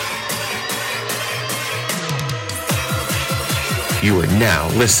You are now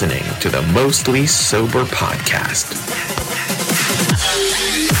listening to the Mostly Sober Podcast.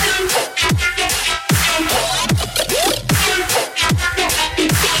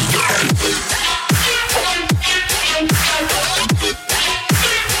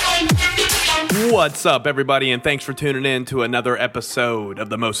 What's up, everybody, and thanks for tuning in to another episode of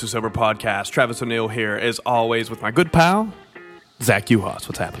the Mostly Sober Podcast. Travis O'Neill here, as always, with my good pal, Zach Uhas.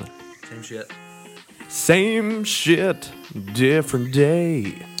 What's happening? Same shit. Same shit, different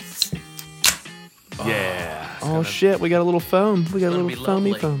day. Yeah. Oh, shit, we got a little foam. We got a little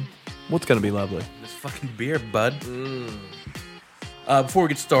foamy foam. What's going to be lovely? This fucking beer, bud. Before we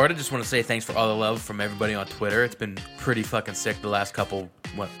get started, just want to say thanks for all the love from everybody on Twitter. It's been pretty fucking sick the last couple,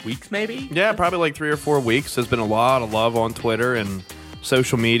 weeks maybe? Yeah, probably like 3 or 4 weeks. There's been a lot of love on Twitter and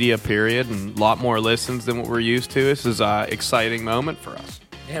social media, period, and a lot more listens than what we're used to. This is an exciting moment for us.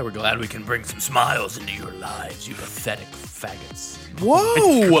 Yeah, we're glad we can bring some smiles into your lives, you pathetic faggots.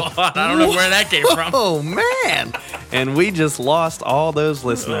 Whoa! God, I don't know where that came from. Oh, man! And we just lost all those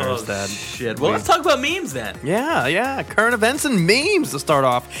listeners. Shit. Well, let's talk about memes then. Yeah. Current events and memes to start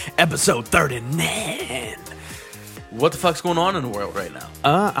off episode 39. What the fuck's going on in the world right now?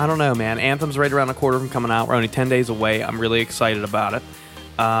 I don't know, man. Anthem's right around the corner from coming out. We're only 10 days away. I'm really excited about it.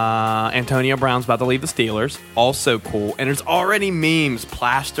 Antonio Brown's about to leave the Steelers. Also cool. And there's already memes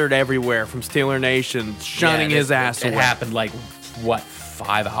plastered everywhere from Steeler Nation shunning his ass away. It happened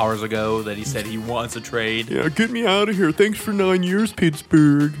 5 hours ago that he said he wants a trade. Yeah, get me out of here. Thanks for 9 years,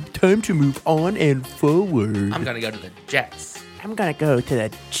 Pittsburgh. Time to move on and forward. I'm going to go to the Jets. I'm going to go to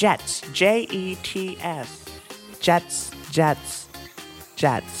the Jets. Jets. Jets.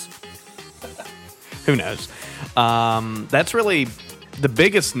 Who knows? That's really the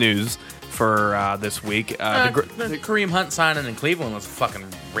biggest news for this week. The Kareem Hunt signing in Cleveland was fucking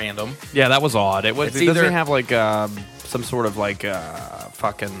random. Yeah, that was odd. It It's doesn't either- he have some sort of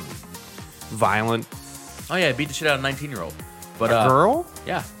fucking violent Oh yeah, beat the shit out of a 19-year-old. But girl?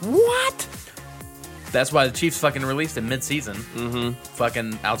 Yeah. What? That's why the Chiefs fucking released him mid-season. Mm-hmm.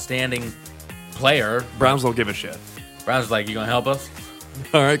 Fucking outstanding player. Browns don't give a shit. Browns like, you gonna help us?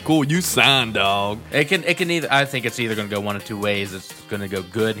 All right, cool. You signed, dog. It can either. I think it's either gonna go one of two ways. It's gonna go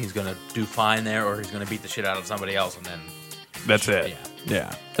good. He's gonna do fine there, or he's gonna beat the shit out of somebody else, and then That's it.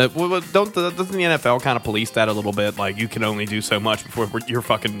 Yeah. Doesn't the NFL kind of police that a little bit? Like, you can only do so much before you're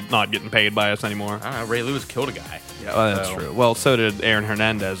fucking not getting paid by us anymore. I don't know. Ray Lewis killed a guy. Yeah, well, that's true. Well, so did Aaron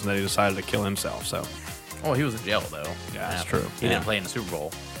Hernandez, and then he decided to kill himself. So, Oh, he was in jail though. Yeah, that's true. He Yeah. didn't play in the Super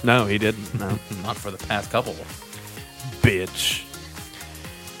Bowl. no, he didn't. No, Not for the past couple. bitch.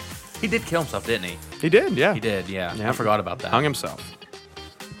 He did kill himself, didn't he? He did. Yeah, He did. Yeah. Yeah. I forgot about that. hung himself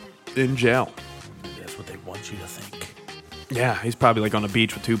in jail. That's what they want you to think. Yeah, he's probably on a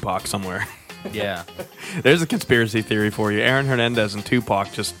beach with Tupac somewhere. Yeah. There's a conspiracy theory for you. Aaron Hernandez and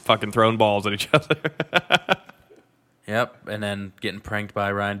Tupac just fucking throwing balls at each other. Yep. And then getting pranked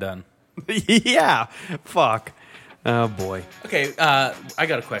by Ryan Dunn. Yeah, fuck. Oh boy. Okay. I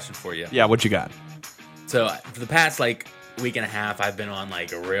got a question for you. Yeah, what you got? So for the past week and a half, I've been on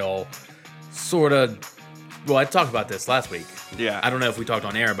a real sort of. Well, I talked about this last week. Yeah. I don't know if we talked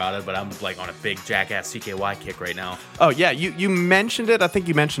on air about it, but I'm on a big Jackass CKY kick right now. Oh yeah, you mentioned it. I think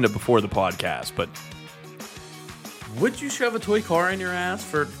you mentioned it before the podcast, but Would you shove a toy car in your ass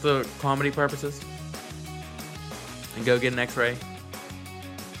for the comedy purposes? And go get an X-ray?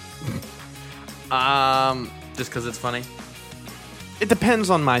 Just because it's funny? it depends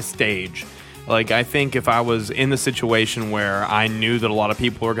on my stage. I think if I was in the situation where I knew that a lot of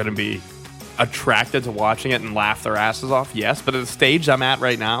people are going to be attracted to watching it and laugh their asses off, yes. But at the stage I'm at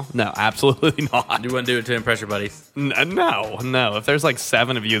right now, no, absolutely not. You wouldn't do it to impress your buddies? No. If there's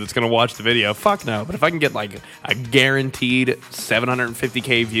 7 of you that's going to watch the video, fuck no. But if I can get a guaranteed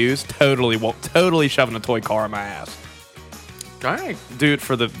 750K views, totally shoving a toy car in my ass. All right. Do it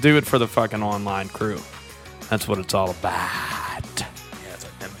for the fucking online crew. That's what it's all about. Yeah, it's a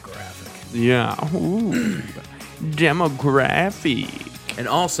demographic. Yeah. Ooh. Demographic. And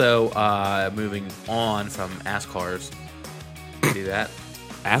also, moving on from ass cars. See that?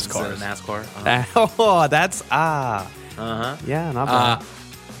 Ass Instead cars. of NASCAR. Oh, that's Uh-huh. Yeah, not bad.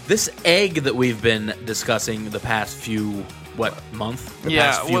 This egg that we've been discussing the past few month?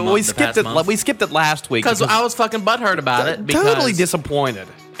 We skipped it. We skipped it last week Because I was fucking butthurt about it. Because totally disappointed.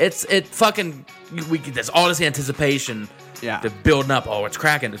 There's all this anticipation. Yeah. They're building up. Oh, it's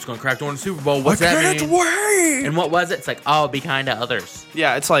cracking. It's going to crack during the Super Bowl. What's that mean? Wait. And what was it? It's it'll be kind to others.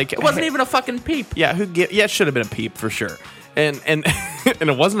 Yeah, it's It wasn't even a fucking peep. Yeah, it should have been a peep for sure. And and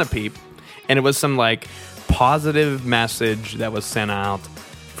it wasn't a peep. And it was some positive message that was sent out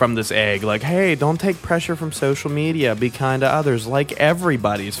from this egg. Like, hey, don't take pressure from social media. Be kind to others. Like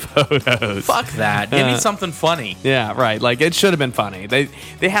everybody's photos. Fuck that. Give me something funny. Yeah, right. Like, it should have been funny. They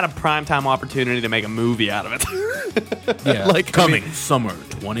had a primetime opportunity to make a movie out of it. Yeah. Like, Coming summer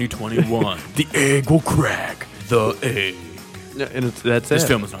 2021. The egg will crack. The egg. And that's This it.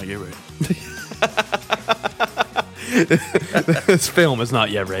 film is not yet ready. This film is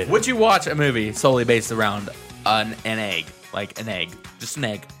not yet rated. Would you watch a movie solely based around an egg? Like an egg. Just an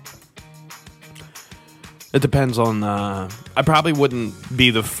egg. It depends on. I probably wouldn't be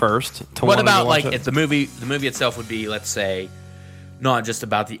the first to. What wanna go about watch like it. if the movie itself would be, let's say, not just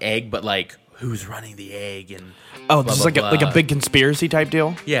about the egg, but like who's running the egg and Oh, blah, just blah, like a blah. big conspiracy type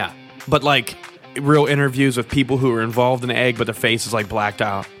deal. Yeah. But like real interviews with people who are involved in the egg, but their face is like blacked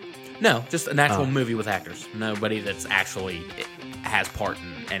out. No, just an Oh. actual movie with actors. Nobody that's actually has part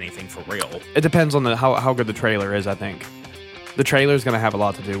in anything for real. It depends on how good the trailer is. I think the trailer is going to have a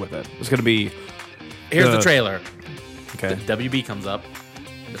lot to do with it. It's going to be Here's the trailer. okay. WB comes up.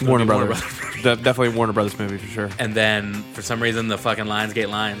 It's gonna Warner be Brothers, definitely a Warner Brothers movie for sure. And then for some reason the fucking not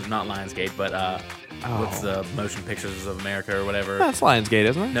Lionsgate, but what's the Motion Pictures of America or whatever? That's Lionsgate,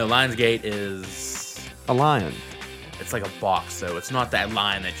 isn't it? No, Lionsgate is A lion. it's like a box, so it's not that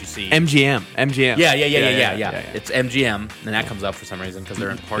line that you see. MGM. Yeah. It's MGM, and that comes up for some reason because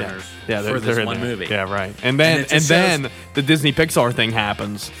they're in partners Yeah, for this in one there. movie. Yeah, right. And then it just shows- the Disney Pixar thing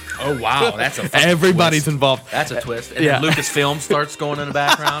happens. Oh wow, that's a fucking Everybody's twist. involved. That's a twist. And Yeah. then Lucasfilm starts going in the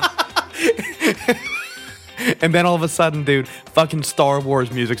background. And then all of a sudden, dude, fucking Star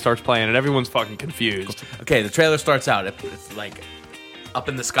Wars music starts playing, and everyone's fucking confused. Okay, the trailer starts out. It's like up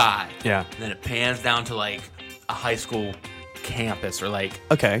in the sky. Yeah. And then it pans down to like a high school campus or like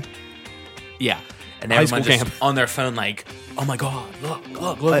Okay. yeah. And High everyone school just camp. on their phone like, oh my god,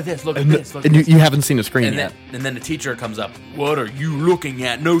 look at this, look at And, this, look at and this. you haven't seen the screen And yet. then the teacher comes up. What are you looking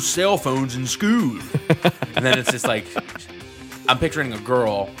at? No cell phones in school. And then it's just like, I'm picturing a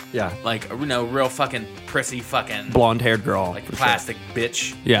girl. Yeah. Like real fucking prissy fucking Blonde-haired girl. like for sure. plastic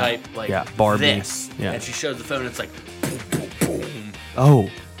bitch Yeah. type. Like Yeah, Barbie. This. Yeah. And she shows the phone. And it's like, boom, boom, boom. Oh,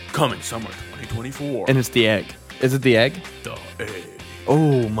 Coming summer 2024. and it's the egg. Is it the egg? the egg.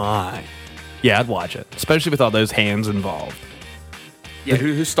 Oh my. Yeah, I'd watch it, especially with all those hands involved. Yeah,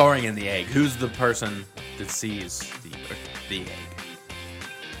 who's starring in the egg? Who's the person that sees the egg?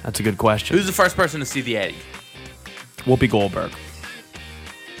 That's a good question. Who's the first person to see the egg? Whoopi Goldberg,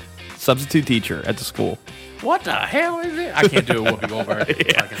 substitute teacher at the school. What the hell is it? I can't do a Whoopi Goldberg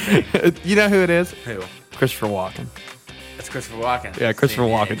fucking thing. You know who it is? Who? Christopher Walken. It's Christopher Walken. Yeah, Christopher Seeing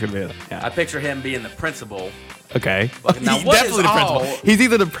the Walken's egg. gonna be it. I Yeah. picture him being the principal. Okay. Now, He's what is definitely the principal. all- He's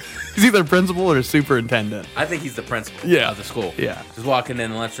either the principal or the superintendent. I think he's the principal Yeah. of the school. Yeah. Just walking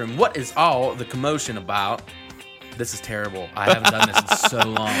in the lunchroom. What is all the commotion about? This is terrible. I haven't done this in so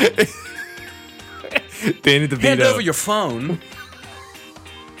long. Danny DeVito. Hand over your phone.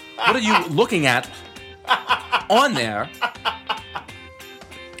 What are you looking at on there?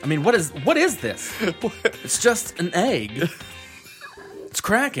 I mean, what is this? It's just an egg. It's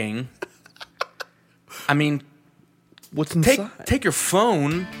cracking. I mean, What's inside? take your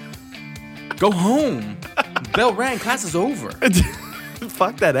phone. Go home. Bell rang. Class is over.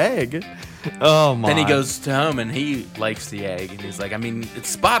 Fuck that egg. Oh my. Then he goes to home and he likes the egg, and he's like, I mean, it's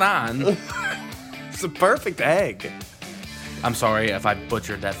spot on. It's a perfect egg. I'm sorry if I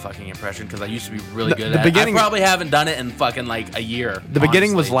butchered that fucking impression because I used to be really The- good the at beginning- it. I probably haven't done it in fucking like a year. The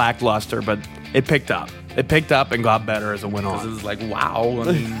beginning was honestly. lackluster, but it picked up. It picked up and got better as it went 'Cause it on. was like, wow.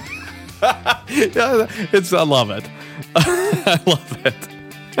 I mean, Yeah, I love it. I love it.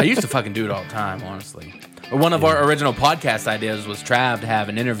 I used to fucking do it all the time, honestly. One of our original podcast ideas was Trav to have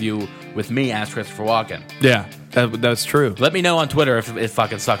an interview with me as Christopher Walken. Yeah, that's true. Let me know on Twitter if it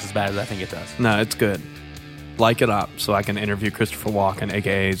fucking sucks as bad as I think it does. No, it's good. Like it up so I can interview Christopher Walken,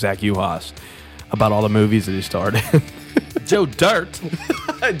 a.k.a. Zach Uhas, about all the movies that he starred in. Joe Dirt.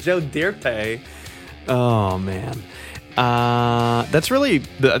 Joe Dirte. Oh, man. That's really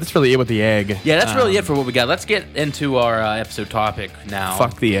it with the egg. Yeah, that's really it for what we got. Let's get into our episode topic now.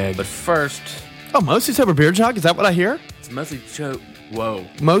 Fuck the egg. But first, Oh, mostly sober beer jog? Is that what I hear? it's mostly Whoa.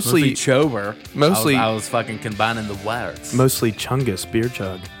 Mostly- Chober. mostly- I was fucking combining the words. Mostly Chungus beer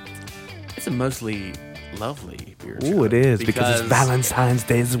jug. It's a mostly lovely beer Ooh, chug it is because it's Valentine's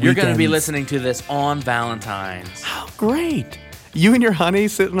Day's weekend. You're going to be listening to this on Valentine's. Oh, great. You and your honey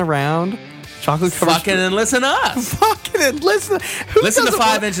sitting around, chocolate covered. Fucking and listen up. Fucking and listen. Who Listen to doesn't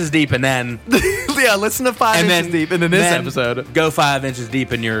 5 Inches Deep and then yeah, listen to 5 Inches Deep and in this then episode. go 5 inches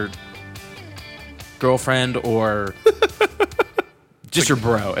deep in your girlfriend or just your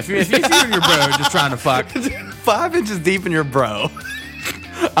bro. If you and your bro are just trying to fuck. 5 inches deep in your bro.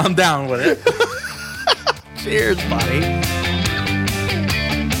 I'm down with it. Cheers, buddy.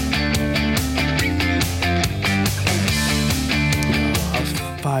 I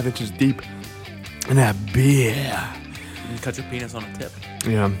was 5 inches deep in that beer. You cut your penis on a tip.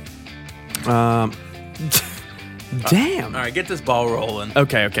 Yeah. Damn. All right, get this ball rolling.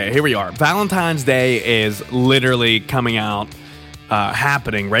 Okay, here we are. Valentine's Day is literally coming out,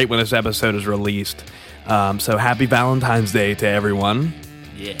 happening right when this episode is released. So happy Valentine's Day to everyone.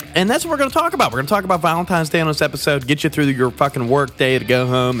 Yeah. And that's what we're going to talk about. We're going to talk about Valentine's Day on this episode, get you through your fucking work day to go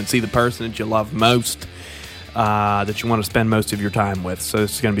home and see the person that you love most, that you want to spend most of your time with. So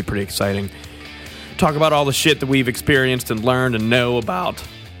this is going to be pretty exciting. Talk about all the shit that we've experienced and learned and know about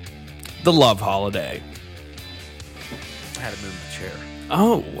the love holiday. I had to move my chair.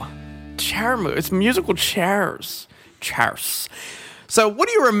 Oh, chair move. It's musical chairs. Chairs. So what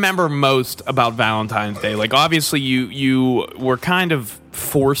do you remember most about Valentine's Day? Like, obviously, you were kind of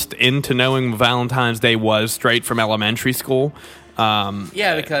forced into knowing what Valentine's Day was straight from elementary school.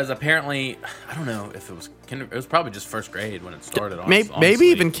 Yeah, because apparently, I don't know if it was it was probably just first grade when it started. Maybe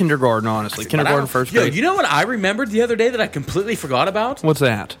even kindergarten, honestly. Kindergarten, first grade. You know what I remembered the other day that I completely forgot about? What's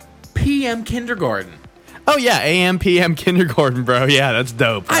that? PM kindergarten. Oh, yeah, AM, PM kindergarten, bro. Yeah, that's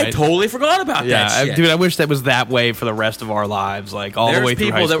dope, right? I totally forgot about that shit. Dude, I wish that was that way for the rest of our lives, like all the way through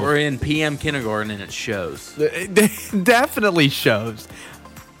high There's school. people that were in PM kindergarten and it shows. It definitely shows.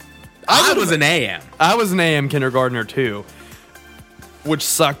 I was an AM. I was an AM kindergartner, too, which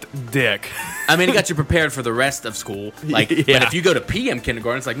sucked dick. I mean, it got you prepared for the rest of school. Like, Yeah. But if you go to PM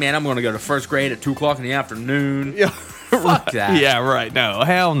kindergarten, it's like, man, I'm going to go to first grade at 2 o'clock in the afternoon. Yeah. Fuck that. Yeah, right. No,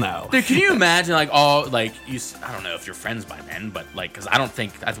 hell no. Dude, can you imagine, like, all, like, I don't know if you're friends by then, but, like, because I don't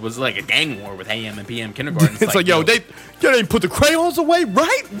think that was, like, a gang war with AM and PM kindergarten. It's like, yo, they didn't put the crayons away,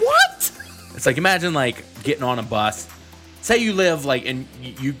 right? What? It's like, imagine, like, getting on a bus. Say you live, like, and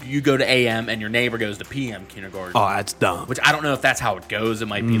you go to AM and your neighbor goes to PM kindergarten. Oh, that's dumb. Which I don't know if that's how it goes. It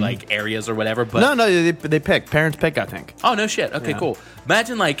might be, like, areas or whatever, but... No, they pick. Parents pick, I think. Oh, no shit. Okay, Yeah. cool.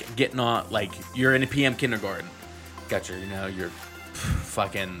 Imagine, like, getting on, like, you're in a PM kindergarten. Got your, your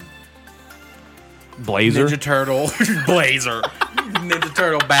fucking... Blazer? Ninja Turtle blazer. Ninja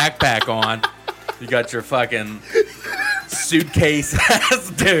Turtle backpack on. You got your fucking suitcase.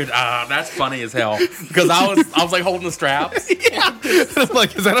 Dude, that's funny as hell. Because I was like holding the straps. Yeah. I'm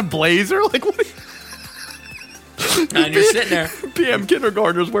like, is that a blazer? Like, what? And you're sitting there. PM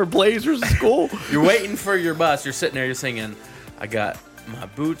kindergartners wear blazers at school. You're waiting for your bus. You're sitting there. You're singing, I got my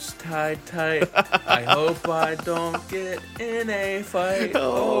boots tied tight. I hope I don't get in a fight.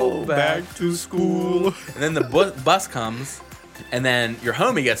 Oh, back to school. And then the bus comes, and then your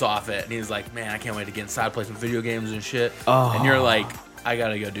homie gets off it, and he's like, man, I can't wait to get inside, play some video games and shit. Oh. And you're like, I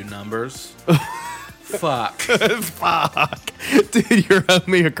gotta go do numbers. Fuck. Fuck. Dude, your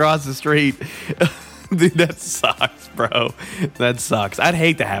homie across the street. Dude, that sucks, bro. That sucks. I'd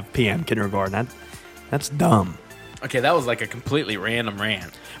hate to have PM kindergarten. That's dumb. Okay, that was like a completely random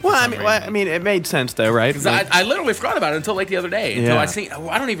rant. Well, I mean, it made sense though, right? Because I literally forgot about it until like the other day. Until Yeah.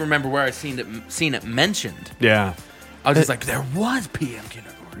 I don't even remember where I seen it mentioned. Yeah. I was just like, there was PM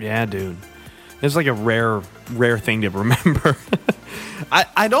kindergarten. Yeah, dude. It's like a rare thing to remember.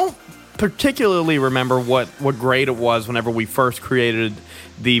 I don't particularly remember what grade it was whenever we first created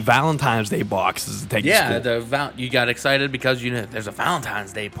the Valentine's Day boxes to take to school. You got excited because there's a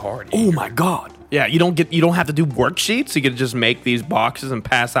Valentine's Day party. Oh my god. Yeah, you don't have to do worksheets. You can just make these boxes and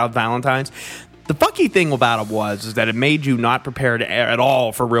pass out Valentines. The fucky thing about it is that it made you not prepared at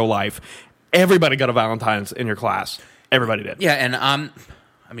all for real life. Everybody got a Valentine's in your class. Everybody did. Yeah, and I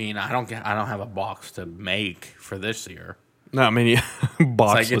don't have a box to make for this year. No, I mean,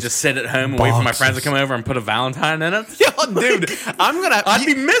 boxes. So I could just sit at home and wait for my friends to come over and put a Valentine in it. Yo, dude, I'd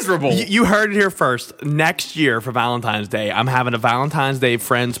be miserable. You heard it here first. Next year for Valentine's Day, I'm having a Valentine's Day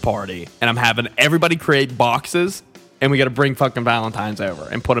friends party, and I'm having everybody create boxes, and we got to bring fucking Valentines over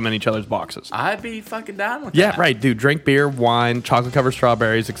and put them in each other's boxes. I'd be fucking down with that. Yeah, right, dude. Drink beer, wine, chocolate-covered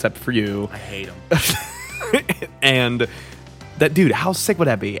strawberries, except for you. I hate them. And that, dude, how sick would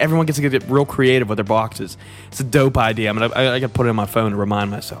that be? Everyone gets to get real creative with their boxes. It's a dope idea. I got to put it on my phone to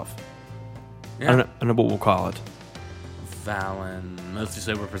remind myself. Yeah. I don't know what we'll call it. Mostly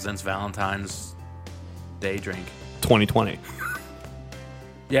Sober presents Valentine's Day drink. 2020.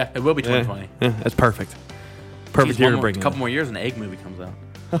 Yeah, it will be 2020. Yeah, that's perfect. Perfect year to bring a it. couple more years and the Egg movie comes out.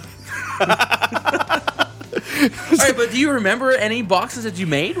 All right, but do you remember any boxes that you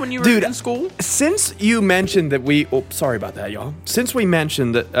made when you were in school? Since you mentioned that sorry about that, y'all. Since we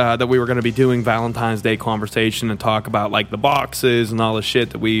mentioned that we were going to be doing Valentine's Day conversation and talk about like the boxes and all the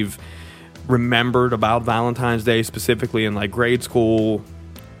shit that we've remembered about Valentine's Day, specifically in like grade school,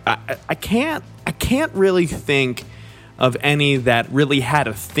 I can't really think of any that really had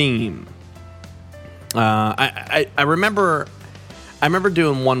a theme. I remember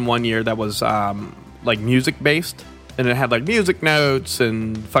doing one year that was like music based, and it had like music notes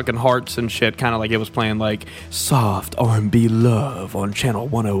and fucking hearts and shit, kind of like it was playing like soft R&B love on channel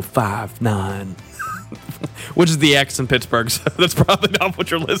 105.9. Which is the X in Pittsburgh, so that's probably not what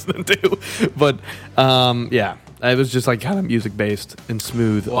you're listening to. But yeah, it was just like kind of music based and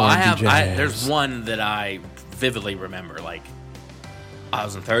smooth. Well, there's one that I vividly remember. Like, I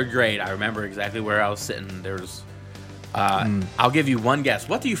was in 3rd grade. I remember exactly where I was sitting. There's, I'll give you one guess.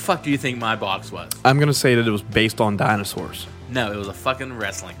 What the fuck do you think my box was? I'm gonna say that it was based on dinosaurs. No, it was a fucking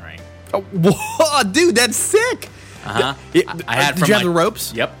wrestling ring. Oh, whoa, dude, that's sick. Uh-huh. I had. Did you have the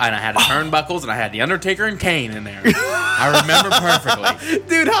ropes? Yep, and I had the turnbuckles, and I had the Undertaker and Kane in there. I remember perfectly.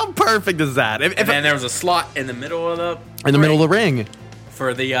 Dude, how perfect is that? And then there was a slot in the middle of the middle of the ring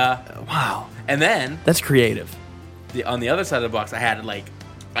for the wow. And then That's creative. on the other side of the box, I had like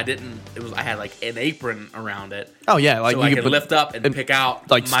I had like an apron around it. Oh yeah, like so you I could could lift up and pick out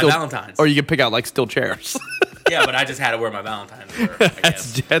like my Valentines. or you could pick out like steel chairs. Yeah, but I just had to wear my Valentines. I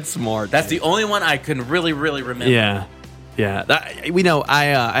guess. That's smart. That's the only one I can really remember. Yeah. We know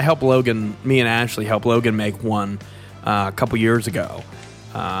I helped Logan. Me and Ashley helped Logan make one a couple years ago.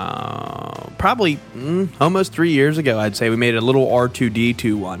 Probably almost 3 years ago, I'd say. We made a little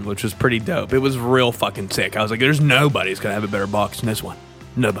R2D2 one, which was pretty dope. It was real fucking sick. I was like, there's nobody's gonna have a better box than this one.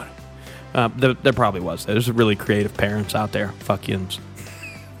 Nobody. There probably was. There's really creative parents out there. Fuck yins.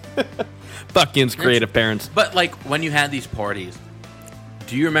 Fuck yins, creative parents. But like when you had these parties,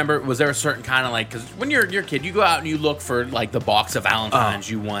 do you remember? Was there a certain kind of like? Because when you're a kid, you go out and you look for like the box of Valentines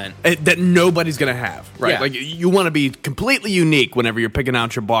you want that nobody's gonna have, right? Yeah. Like you want to be completely unique whenever you're picking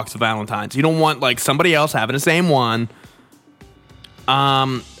out your box of Valentines. You don't want like somebody else having the same one.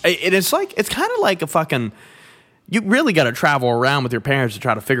 It's kind of like a fucking. You really got to travel around with your parents to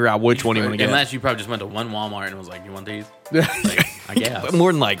try to figure out which one you want to get. Unless you probably just went to one Walmart and was like, "You want these?" Like, I guess.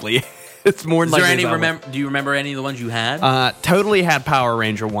 More than likely. It's more than likely. Do you remember any of the ones you had? Totally had Power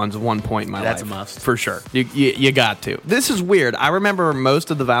Ranger ones at one point in my life. That's a must. For sure. You got to. This is weird. I remember most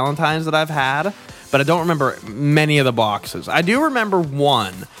of the Valentines that I've had, but I don't remember many of the boxes. I do remember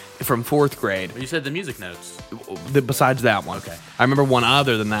one from 4th grade. You said the music notes. Besides that one. Okay. I remember one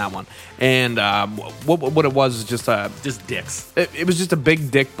other than that one. And what it was is just dicks. It was just a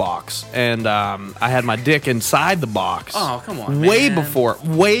big dick box. And I had my dick inside the box. Oh, come on, way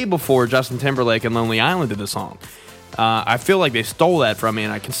man. before Justin Timberlake and Lonely Island did the song. I feel like they stole that from me,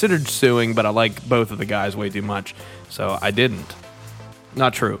 and I considered suing, but I like both of the guys way too much, so I didn't.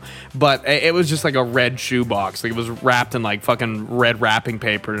 Not true. But it was just like a red shoe box. Like it was wrapped in like fucking red wrapping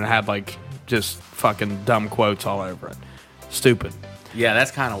paper, and it had like just fucking dumb quotes all over it. Stupid. Yeah,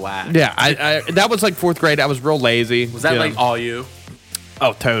 that's kind of whack. Yeah, I that was like 4th grade. I was real lazy. Was that like all you?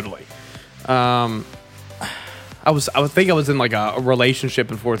 Oh, totally. I think I was in like a relationship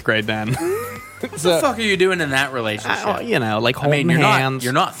in 4th grade then. What the fuck are you doing in that relationship? Like holding hands.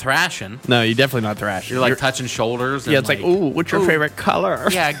 You're not thrashing. No, you're definitely not thrashing. You're like touching shoulders. And yeah, it's like, ooh, what's your favorite color?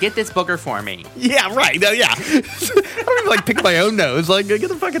 Yeah, get this booger for me. Yeah, right. No, yeah. I don't even like pick my own nose. Like, get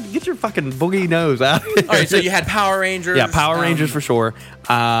your fucking boogie nose out. All right, so you had Power Rangers. Yeah, Power Rangers for sure.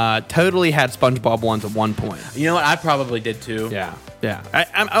 Totally had SpongeBob ones at one point. You know what? I probably did too. Yeah.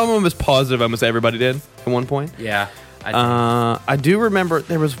 I'm almost positive almost everybody did at one point. Yeah. I do remember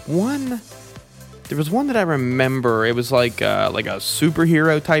there was one that I remember. It was like a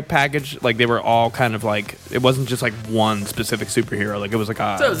superhero type package. Like they were all kind of like, it wasn't just like one specific superhero. Like it was like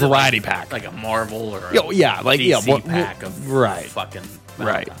a variety pack, like a Marvel or a DC pack of fucking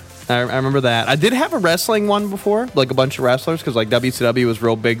right. I remember that. I did have a wrestling one before, like a bunch of wrestlers, because like WCW was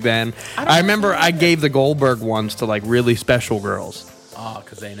real big then. I remember I gave the Goldberg ones to like really special girls. Oh,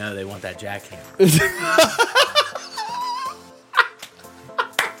 because they know they want that jackhammer.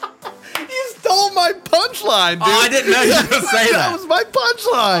 Stole my punchline, dude. Oh, I didn't know you were going to say that. That was my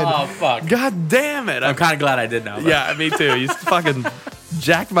punchline. Oh, fuck. God damn it. I'm kind of glad I did know that. Yeah, me too. You fucking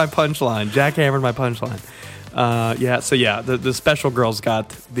jacked my punchline. Jackhammered my punchline. The special girls got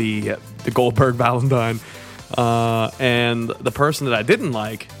the Goldberg Valentine. And the person that I didn't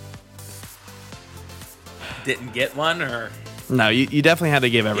like... Didn't get one, or... No, you definitely had to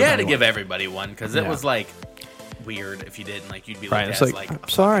give everybody one. You had to give everybody one, because it was like... weird if you didn't. Like you'd be right. It's like I'm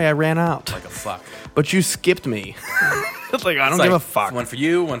sorry, I ran out. Like a fuck. But you skipped me. It's like I don't give a fuck. One for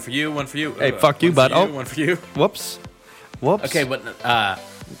you, one for you, one for you. Hey, fuck you, bud. One for you. Whoops. Okay, but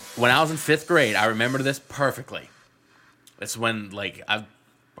when I was in 5th grade, I remember this perfectly. It's when like I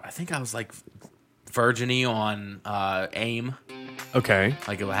think I was like virginy on AIM. Okay.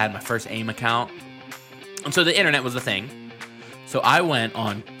 Like, I had my first AIM account. And so the internet was a thing. So I went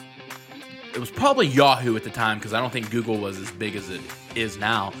on, it was probably Yahoo at the time, because I don't think Google was as big as it is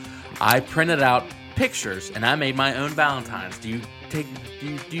now. I printed out pictures, and I made my own Valentines. Do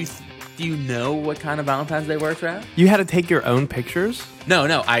you know what kind of Valentines they were, Trav? You had to take your own pictures? No,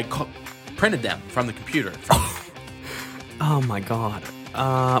 I printed them from the computer. Oh my god.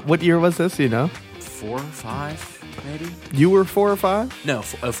 What year was this, you know? 4 or 5, maybe? You were 4 or 5? No,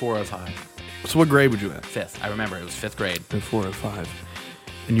 04 or 05. So what grade would you in? 5th. I remember it was 5th grade. 4 or 5.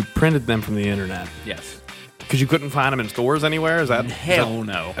 And you printed them from the internet. Yes. Because you couldn't find them in stores anywhere? Is that Hell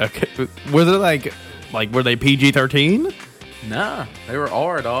no. Okay. Was it like were they PG-13? Nah, they were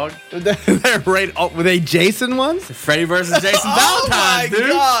R, dog. They're right. Oh, were they Jason ones? Freddy versus Jason Valentine, dude. Oh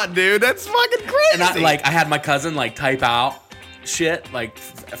my god, dude, that's fucking crazy. And I had my cousin like type out shit like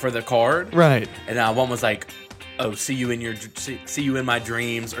for the card, right. And one was like, "Oh, see you in my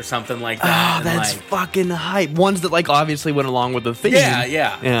dreams" or something like that. Oh, and that's like, fucking hype. Ones that like obviously went along with the theme.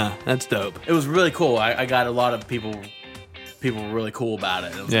 Yeah. That's dope. It was really cool. I got a lot of people were really cool about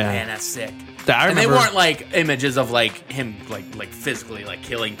it. It was Yeah. like, man, that's sick. I And they remember- weren't like images of like him like physically like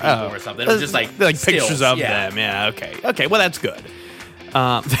killing people or something. It was just like stills. pictures of Yeah. them. Yeah, okay. Well, that's good.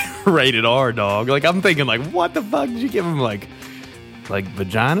 Rated R, dog. Like I'm thinking, like, what the fuck did you give them? Like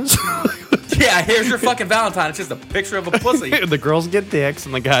vaginas? Yeah, here's your fucking Valentine. It's just a picture of a pussy. The girls get dicks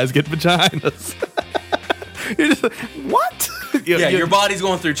and the guys get vaginas. You're just like, what? Yeah, your body's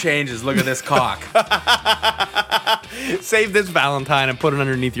going through changes. Look at this cock. Save this Valentine and put it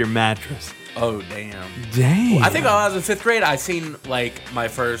underneath your mattress. Oh, damn. Dang. I think when I was in 5th grade, I seen like my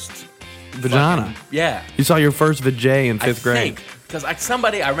first vagina. Yeah. You saw your first vajay in 5th grade. Because like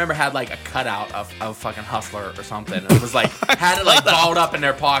somebody I remember had like a cutout of fucking Hustler or something. And it was like had it like balled up in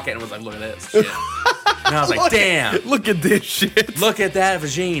their pocket and was like, look at this shit. And I was like, damn. Look at this shit. Look at that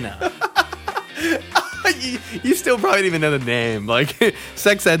vagina. You still probably didn't even know the name. Like,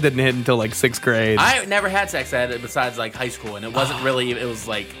 sex ed didn't hit until like 6th grade. I never had sex ed besides like high school, and it wasn't really. It was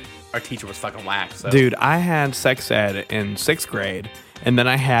like our teacher was fucking whack. So. Dude, I had sex ed in 6th grade, and then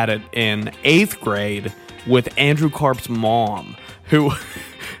I had it in 8th grade with Andrew Karp's mom, who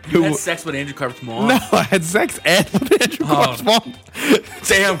You had sex with Andrew Karp's mom? No, I had sex ed with Andrew Karp's mom.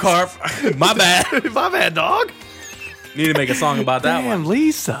 Damn, Karp. My bad. My bad, dog. Need to make a song about that Damn, one.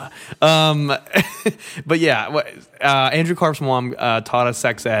 Lisa. But yeah, Andrew Karp's mom taught us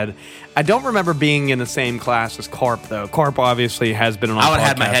sex ed. I don't remember being in the same class as Karp, though. Karp obviously has been on our I would have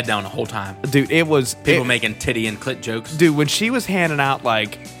had my podcast. head down the whole time. Dude, it was... People making titty and clit jokes. Dude, when she was handing out,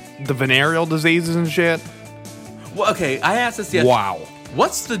 like, the venereal diseases and shit... Well, okay, I asked this yesterday. Wow.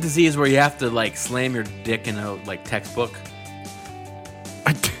 What's the disease where you have to, like, slam your dick in a, like, textbook?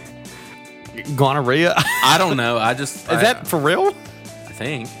 Gonorrhea? I don't know. Is that for real? I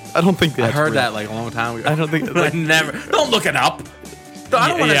think. I don't think that's I heard real. that, like, a long time ago. I don't think... I never. Don't look it up. I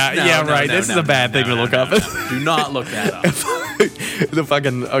don't wanna, right. This is a bad thing to look up. Do not look that up. The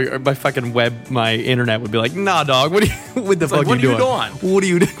fucking my fucking my internet would be like, nah, dog. What the fuck what are you doing? What are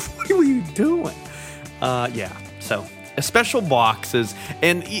you doing? What are you doing? Yeah. So special boxes,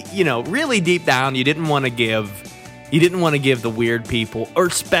 and you know, really deep down, you didn't want to give the weird people, or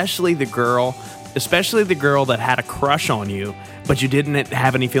especially the girl that had a crush on you, but you didn't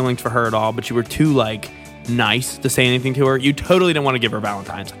have any feelings for her at all. But you were too like nice to say anything to her. You totally didn't want to give her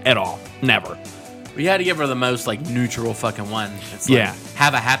Valentine's at all. Never. You had to give her the most like neutral fucking one. It's like, Yeah.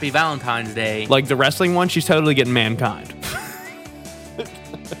 Have a happy Valentine's Day. Like the wrestling one, she's totally getting Mankind.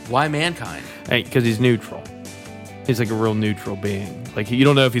 Why Mankind? Hey, because he's neutral. He's like a real neutral being. Like you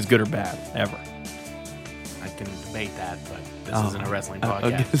don't know if he's good or bad ever. I can debate that, but this isn't a wrestling podcast.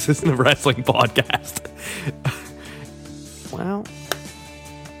 Okay, this isn't a wrestling podcast. Well,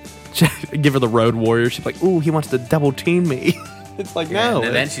 give her the Road Warrior. She's like, ooh, he wants to double team me. It's like, no.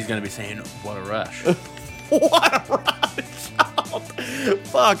 And then she's gonna be saying, "What a rush." What a rush.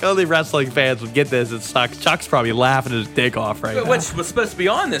 Fuck, only wrestling fans would get this. It sucks. Chuck's probably laughing his dick off right now. Which was supposed to be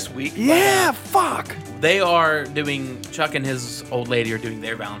on this week. Yeah, fuck. They are doing, Chuck and his old lady are doing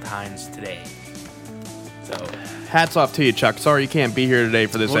their Valentine's today. So, Hats off to you, Chuck. Sorry you can't be here today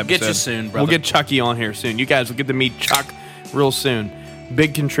for this We'll episode. get you soon, brother. We'll get Chucky on here soon. You guys will get to meet Chuck real soon.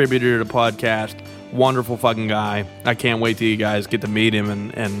 Big contributor to the podcast. Wonderful fucking guy. I can't wait till you guys get to meet him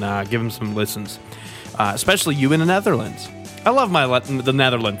and give him some listens. Especially you in the Netherlands. I love the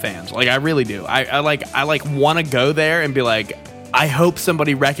Netherlands fans. Like, I really do. I want to go there and be like, I hope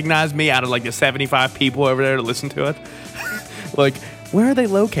somebody recognized me out of like the 75 people over there to listen to it. Like, where are they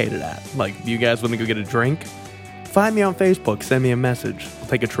located at? Like, you guys want to go get a drink? Find me on Facebook. Send me a message. We'll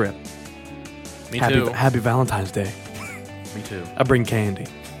take a trip. Me too. Happy Valentine's Day. Me too. I bring candy.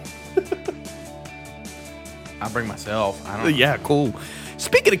 I'll bring myself. I don't know. Yeah, cool.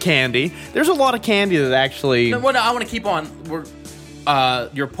 Speaking of candy, there's a lot of candy that actually. No, I want to keep on.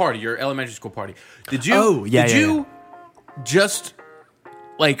 Your party, your elementary school party. Did you? Oh, yeah, Did yeah, you just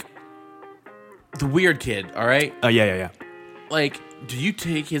like the weird kid? All right. Oh yeah. Like, do you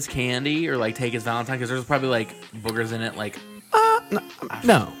take his candy or like take his Valentine? Because there's probably like boogers in it. Like,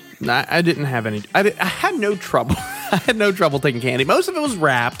 No, I didn't have any. I had no trouble. I had no trouble taking candy. Most of it was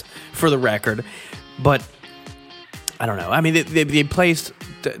wrapped, for the record, but I don't know. I mean, they placed.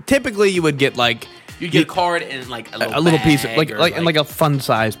 Typically, you would get like you get a card and like a little piece of bag and like a fun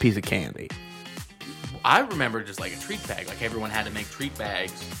sized piece of candy. I remember just like a treat bag. Like everyone had to make treat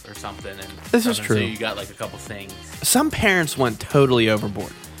bags or something. And This is so true. you got like a couple things. Some parents went totally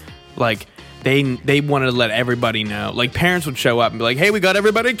overboard. Like they wanted to let everybody know. Like parents would show up and be like, "Hey, we got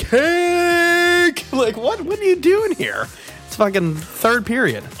everybody cake." Like, what are you doing here? It's fucking third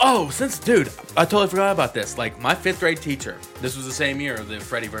period. Oh, dude, I totally forgot about this. Like my 5th grade teacher. This was the same year of the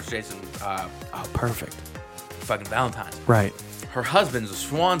Freddy vs. Jason. Oh, perfect. Fucking Valentine's. Right. Her husband's a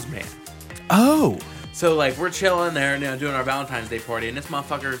Swans man. Oh. So, like, we're chilling there, doing our Valentine's Day party, and this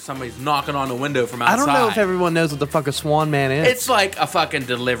motherfucker, somebody's knocking on the window from outside. I don't know if everyone knows what the fuck a Swan Man is. It's like a fucking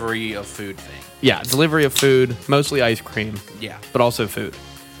delivery of food thing. Yeah, delivery of food, mostly ice cream, Yeah. but also food.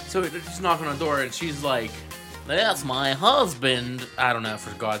 So they're just knocking on the door, and she's like, "That's my husband." I don't know,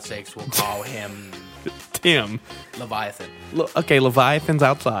 for God's sakes, we'll call him Tim. Leviathan. Okay, Leviathan's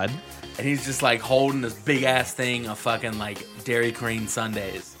outside. And he's just, like, holding this big-ass thing of fucking, like, Dairy Queen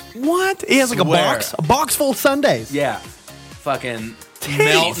sundaes. What? He has like Swear. a box full of sundaes. Yeah. Fucking Jeez.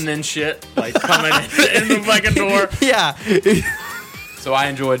 melting and shit, like, coming in the fucking door. Yeah. So I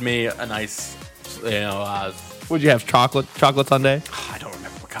enjoyed me a nice, What'd you have? Chocolate sundae? I don't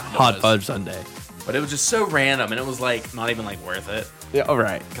remember what kind it Hot was. fudge sundae. But it was just so random, and it was like not even like worth it Yeah, all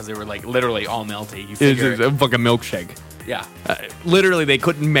right. because they were like literally all melty. You It's figure, a fucking milkshake. yeah, Literally, they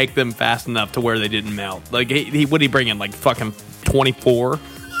couldn't make them fast enough to where they didn't melt. Like, what did he bring in? Like fucking 24?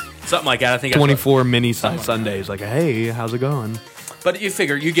 something like that. I think 24 mini-size sundaes. Like, hey, how's it going? But you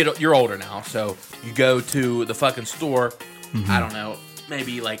figure you're older now, so you go to the fucking store. I don't know,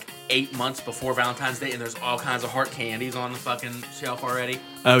 maybe like 8 months before Valentine's Day, and there's all kinds of heart candies on the fucking shelf already.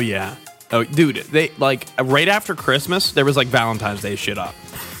 Oh, yeah. Oh, dude, they, like, right after Christmas, there was, like, Valentine's Day shit up.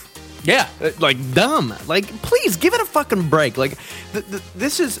 Yeah, Like, dumb. Like, please, give it a fucking break. Like,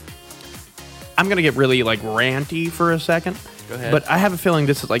 this is... I'm going to get really, like, ranty for a second. Go ahead. But I have a feeling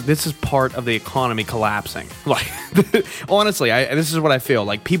this is part of the economy collapsing. Like, honestly, this is what I feel.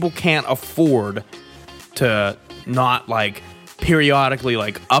 Like, people can't afford to not, like, periodically,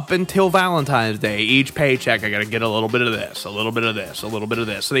 like, up until Valentine's Day, each paycheck, I gotta get a little bit of this, a little bit of this, a little bit of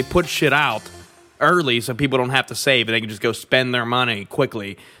this. So they put shit out early so people don't have to save and they can just go spend their money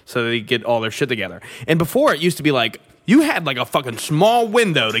quickly so they get all their shit together. And before, it used to be like, you had like a fucking small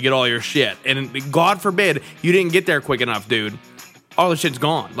window to get all your shit. And God forbid you didn't get there quick enough, dude. All the shit's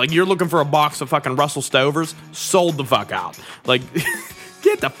gone. Like, you're looking for a box of fucking Russell Stovers, sold the fuck out. Like,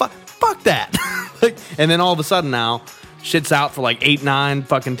 get the fuck that. Like, and then all of a sudden now, shit's out for like 8, 9,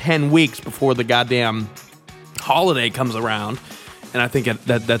 fucking 10 weeks before the goddamn holiday comes around. And I think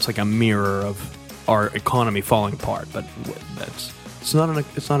that's like a mirror of our economy falling apart. But it's not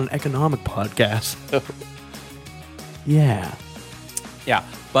an economic podcast. Yeah. yeah,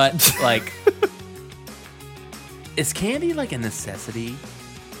 but like, is candy like a necessity?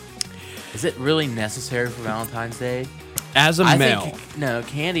 Is it really necessary for Valentine's Day? As a male. think, no,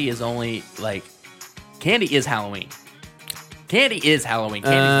 candy is only like, candy is Halloween. Candy is Halloween.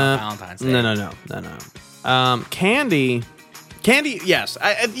 Candy's not Valentine's Day. No. Candy, yes.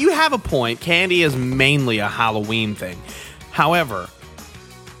 You have a point. Candy is mainly a Halloween thing. However,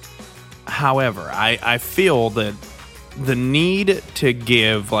 I feel that the need to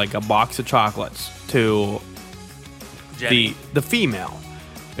give like a box of chocolates to Jenny. the female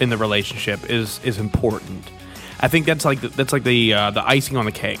in the relationship is important. I think that's like the icing on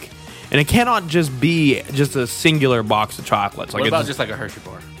the cake. And it cannot just be just a singular box of chocolates. Like, What about just like a Hershey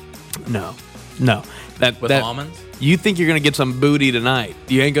bar no. with almonds? You think you're gonna get some booty tonight?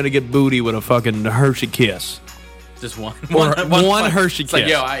 You ain't gonna get booty with a fucking Hershey kiss. Just one. One Hershey It's like,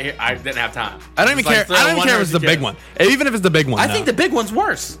 kiss. yo, I didn't have time. I don't even care. I don't even care if it's the big one. Even if it's the big one. I no. think the big one's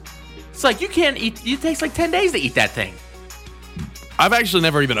worse. It's like you can't eat. It takes like 10 days to eat that thing. I've actually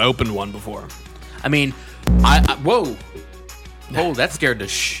never even opened one before. I mean, whoa, that scared the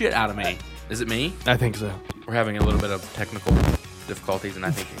shit out of me. Is it me? I think so. We're having a little bit of technical difficulties, and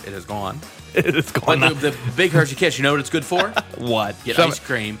I think it is gone. It's But going the Big Hershey Kiss, you know what it's good for? what? Get Shove ice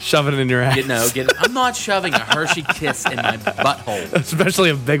cream. Shove it in your ass. I'm not shoving a Hershey Kiss in my butthole. Especially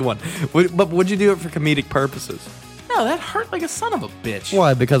a big one. But would you do it for comedic purposes? No, that hurt like a son of a bitch.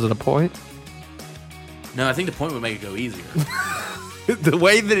 Why? Because of the point? No, I think the point would make it go easier. The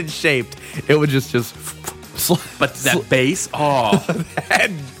way that it's shaped, it would just But that bass, oh, that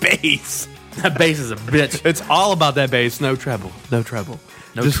bass. that bass is a bitch. It's all about that bass. No treble. No treble.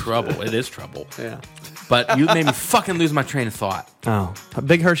 No Just- trouble. It is trouble. Yeah. But you made me fucking lose my train of thought. Oh, a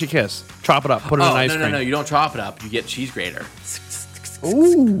big Hershey Kiss. Chop it up. Put it in Oh, ice no, cream. no, no. You don't chop it up. You get cheese grater.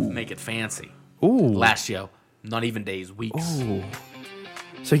 Ooh. Make it fancy. Ooh. Last you, not even days, weeks. Ooh.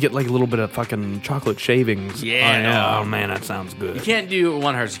 So you get like a little bit of fucking chocolate shavings. Yeah. Oh man, that sounds good. You can't do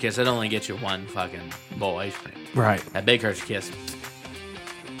one Hershey Kiss. It only gets you one fucking bowl of ice cream. Right. That big Hershey Kiss,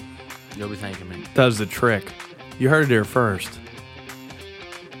 you'll be thanking me. Does the trick. You heard it here first.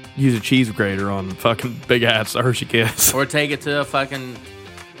 Use a cheese grater on fucking big ass Hershey Kiss. Or take it to a fucking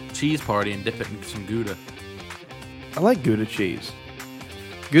cheese party and dip it in some Gouda. I like Gouda cheese.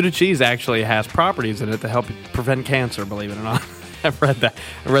 Gouda cheese actually has properties in it to help prevent cancer, believe it or not. I've read that.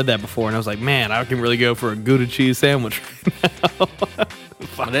 I read that before, and I was like, man, I can really go for a Gouda cheese sandwich right now.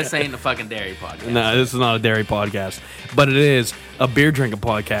 Well, this ain't a fucking dairy podcast. No, this is not a dairy podcast, but it is a beer drinking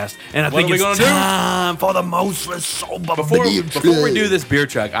podcast, and I What think are we it's gonna do? time for the mostly sober Before beer we do this beer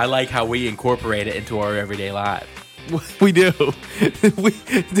chug, I like how we incorporate it into our everyday life. We do.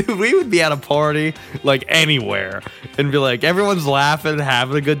 we would be at a party, like anywhere, and be like, everyone's laughing,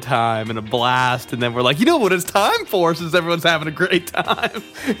 having a good time, and a blast. And then we're like, you know what it's time for since everyone's having a great time?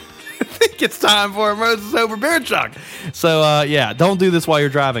 I think it's time for a Moses Sober Beer Chuck. So, yeah, don't do this while you're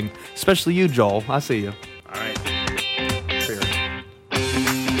driving. Especially you, Joel. I see you. All right.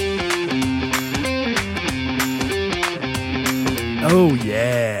 Oh,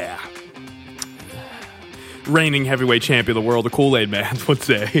 yeah. Reigning heavyweight champion of the world, the Kool-Aid Man would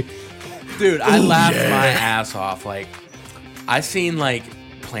say. Dude, I laughed my ass off. Like, I seen, like,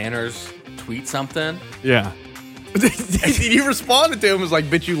 planners tweet something. Yeah. You responded to him as like,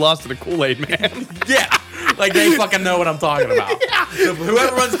 bitch, you lost to the Kool-Aid Man. Yeah. Like, they fucking know what I'm talking about. So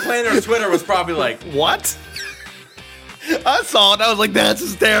whoever runs Planner's Twitter was probably like, What? I saw it. I was like, that's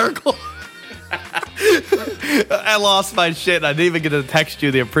hysterical. I lost my shit. I didn't even get to text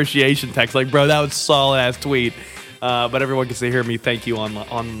you the appreciation text. Like, bro, that was a solid ass tweet. But everyone gets to hear me thank you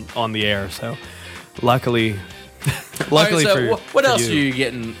on the air. So, luckily, All right, so for what for else are you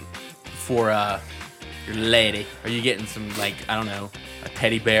getting for your lady? Are you getting some, like, I don't know, a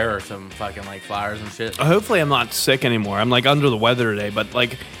teddy bear or some fucking, like, flowers and shit? Hopefully, I'm not sick anymore. I'm like under the weather today, but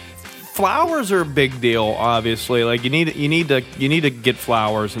like. Flowers are a big deal, obviously. Like you need to get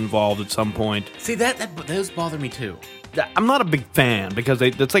flowers involved at some point. See, those bother me too. I'm not a big fan because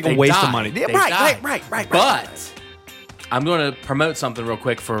that's like They a waste die. of money. Yeah, They right, die. right. But I'm going to promote something real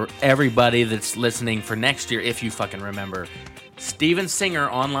quick for everybody that's listening for next year, if you fucking remember. Steven Singer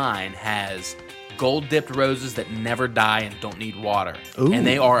online has gold dipped roses that never die and don't need water, Ooh. and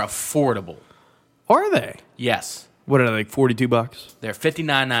they are affordable. Are they? Yes, What are they, like $42? they're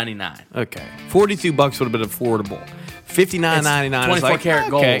 $59.99. Okay, $42 would have been affordable. $59.99 is 24 like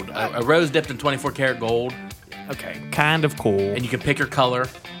karat okay, gold. A rose dipped in 24 karat gold, Okay, kind of cool. and you can pick your color,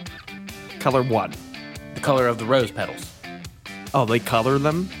 color what? the color of the rose petals. Oh, they color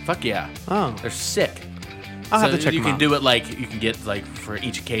them. Fuck yeah. Oh, They're sick. I'll have to check you them can out. do it like you can get like for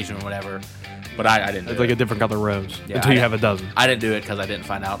each occasion or whatever. But I didn't do It's like it. a different color rose Yeah, until you I- have a dozen. I didn't do it because I didn't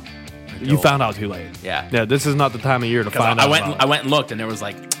find out. You found out too late. Yeah. Yeah, this is not the time of year to find I out. went. about I it. went and looked, and there was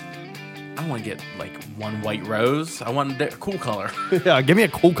like, I don't want to get like one white rose. I want a cool color. Yeah, give me a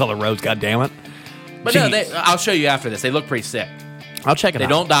cool color rose, goddammit. But no, I'll show you after this. They look pretty sick. I'll check it They out.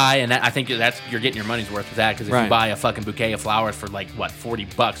 don't die, and I think you're getting your money's worth with that. Because if Right. you buy a fucking bouquet of flowers for like what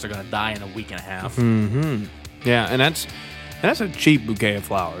 $40, they're gonna die in a week and a half. Yeah, and that's a cheap bouquet of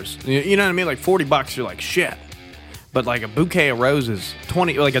flowers. You know what I mean? Like $40, you're like shit. But like a bouquet of roses,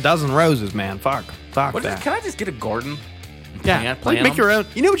 20, like a dozen roses, man. Fuck that. Can I just get a garden? and Yeah, plant make them? your own.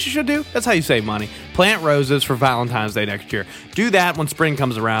 You know what you should do? That's how you save money. Plant roses for Valentine's Day next year. Do that when spring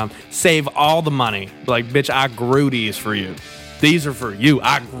comes around. Save all the money. Like, bitch, I grew these for you. These are for you.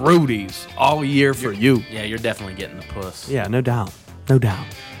 I grew these all year for you. Yeah, you're definitely getting the puss. Yeah, no doubt. No doubt.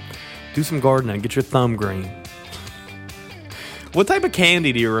 Do some gardening. Get your thumb green. What type of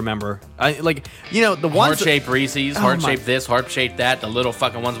candy do you remember? The ones Heart-shaped Reese's, Oh heart-shaped my- this, heart-shaped that, the little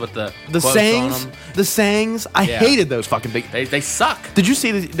fucking ones with the the quotes on sayings. them. The sayings. I Yeah. hated those fucking big. They suck. Did you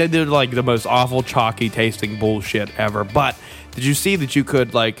see that they're like the most awful, chalky tasting bullshit ever? But did you see that you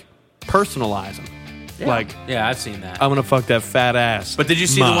could like personalize them? Like, yeah, I've seen that. I'm gonna fuck that fat ass. But did you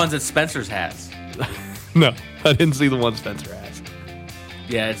see Ma. the ones that Spencer's has? No, I didn't see the one Spencer has.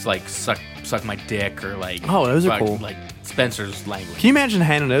 Yeah, it's like suck my dick or like. Oh, those are fuck, cool. Like Spencer's language. Can you imagine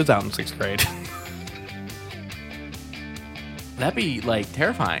handing those out in 6th grade? That'd be like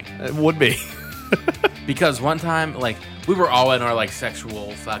terrifying. It would be. Because one time, like, we were all in our like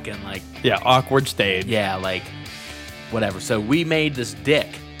sexual fucking like, Yeah, awkward stage. yeah, like whatever. So we made this dick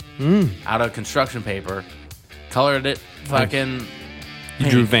out of construction paper, colored it fucking. You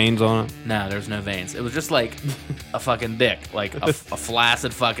drew veins on it. No, there's no veins. It was just like a fucking dick, like a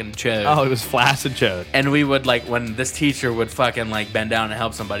flaccid fucking chode. Oh, it was flaccid chode. And we would like when this teacher would fucking like bend down to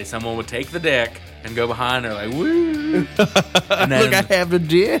help somebody, someone would take the dick and go behind her like woo. And then Look, I have the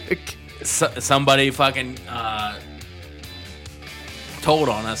dick. somebody fucking told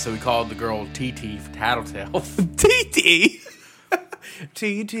on us, so we called the girl TT for Tattletale. TT.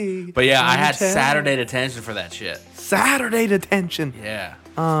 TT. But yeah, I had Saturday detention for that shit. Saturday detention. Yeah.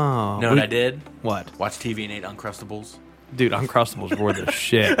 Oh. You know what I did? What? Watch TV and ate Uncrustables. Dude, Uncrustables were the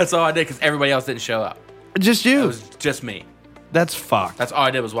shit. That's all I did because everybody else didn't show up. Just It you. was just me. That's fucked. That's all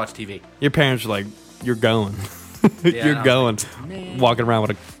I did was watch TV. Your parents were like, you're going. Yeah, You're I was going. like, man. Walking around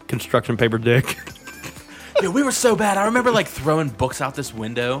with a construction paper dick. Yeah, we were so bad. I remember like throwing books out this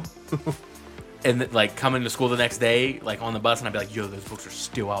window and like coming to school the next day, like on the bus, and I'd be like, yo, those books are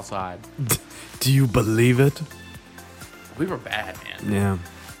still outside. Do you believe it? We were bad, man.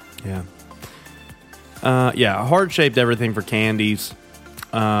 Yeah, heart-shaped everything for candies.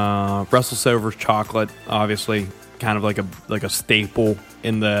 Russell Silver's chocolate, obviously, kind of like a staple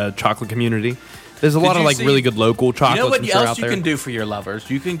in the chocolate community. There's a lot of you like see- really good local You chocolates know what I'm sure out else you there. can do for your lovers?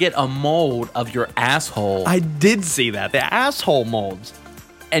 You can get a mold of your asshole, I did see that. The asshole molds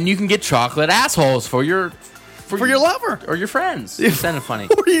and you can get chocolate assholes for your lover or your friends. It's kind of funny.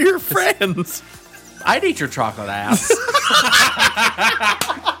 or your friends. I'd eat your chocolate ass.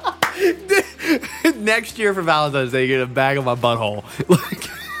 Next year for Valentine's Day, you get a bag of my butthole.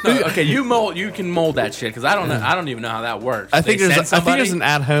 No, okay, you can mold that shit because I don't know. I don't even know how that works. I think They there's send somebody? an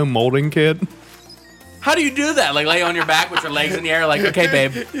at-home molding kit. How do you do that? Like lay on your back with your legs in the air, like, okay,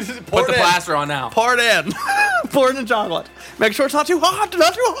 babe, put the plaster on now. Pour it in. Pour it in chocolate. Make sure it's not too hot.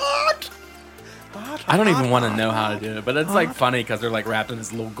 Not too hot. I don't even want to know how to do it, but it's like funny because they're like wrapped in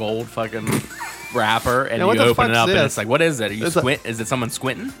this little gold fucking wrapper, and Yeah, what you the open it fuck's up, and this? it's like, what is it? Are you It's a- squint? Is it someone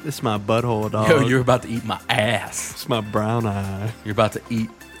squinting? This is my butthole, dog. Yo, you're about to eat my ass. It's my brown eye You're about to eat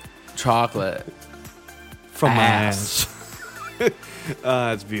chocolate. from Ass. my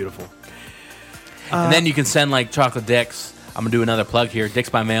ass. It's beautiful. And then you can send like chocolate dicks. I'm gonna do another plug here. Dicks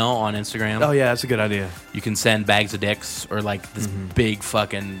by mail on Instagram. Oh yeah, that's a good idea. You can send bags of dicks or like this big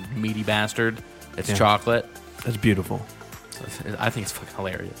fucking meaty bastard. It's Yeah. chocolate. That's beautiful. So I think it's fucking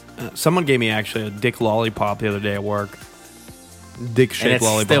hilarious. Someone gave me actually a dick lollipop the other day at work. Dick And shaped it's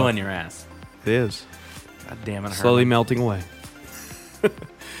lollipop. still in your ass. It is God damn it. slowly Herman. melting away.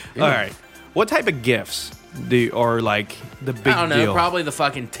 All right, what type of gifts are like the big I don't know. deal? Probably the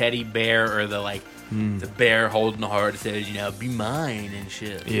fucking teddy bear or the like the bear holding the heart that says, you know, be mine and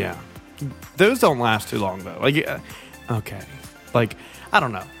shit. Yeah, those don't last too long though. Like, okay, like I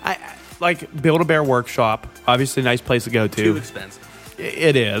don't know. I like Build-A-Bear Workshop. Obviously, a nice place to go to. Too expensive.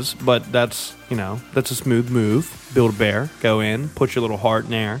 It is, but that's that's a smooth move. Build-A-Bear, go in, put your little heart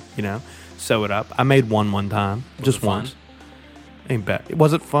in there, sew it up. I made one time, just it fun? once. Ain't bad.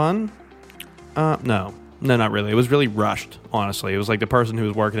 Was it fun? No, not really. It was really rushed. Honestly, it was like the person who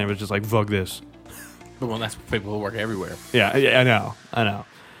was working it was just like, "Fuck this." Well, that's people who work everywhere. Yeah, I know.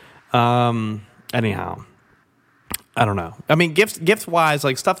 Anyhow, I don't know. I mean, gift wise,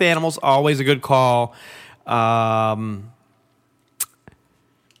 like stuffed animals, always a good call.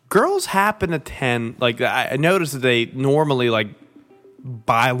 Girls happen to tend, like I noticed that they normally like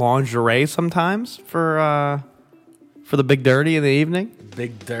buy lingerie sometimes for the big dirty in the evening.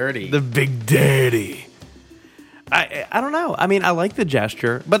 Big dirty. The big dirty. I don't know. I mean, I like the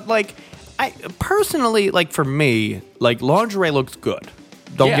gesture, but like I personally, like for me, like lingerie looks good.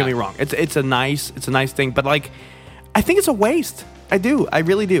 Don't Yeah. get me wrong. It's a nice thing, but like I think it's a waste. I do. I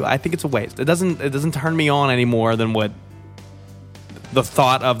really do. I think it's a waste. It doesn't turn me on any more than what the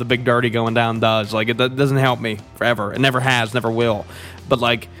thought of the big dirty going down does. Like it doesn't help me forever. It never has, never will. But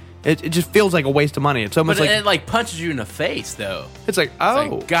like it just feels like a waste of money. It's almost but like it like punches you in the face though. it's like, It's oh,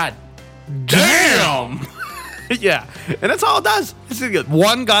 like, God damn. yeah, and that's all it does. It's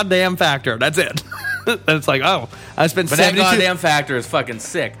one goddamn factor. That's it. And it's like, oh, I spent But that $72. goddamn factor is fucking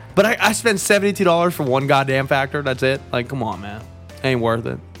sick. But I spent $72 for one goddamn factor. That's it. Like, come on, man, ain't worth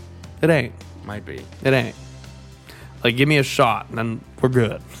it. It ain't. Might be. It ain't. Like, give me a shot, and then we're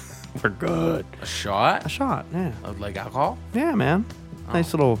good. We're good. A shot A shot, yeah. of like alcohol. Yeah, man.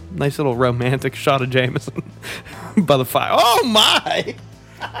 Nice little romantic shot of Jameson by the fire. Oh my!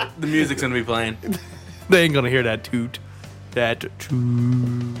 The music's gonna be playing. They ain't gonna hear that toot. That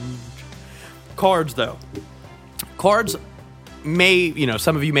toot. Cards, though. Cards may,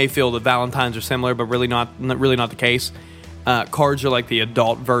 some of you may feel that Valentine's are similar, but really not the case. Cards are like the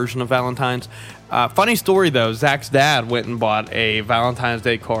adult version of Valentine's. Funny story though, Zach's dad went and bought a Valentine's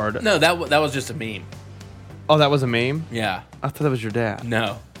Day card. No, that was just a meme. Oh, that was a meme? Yeah. I thought that was your dad.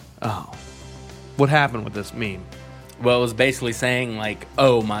 No. Oh. What happened with this meme? Well, it was basically saying like,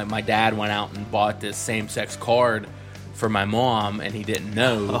 oh, my dad went out and bought this same-sex card for my mom, and he didn't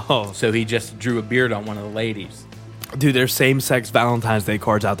know. Oh. So he just drew a beard on one of the ladies. Dude, there's same-sex Valentine's Day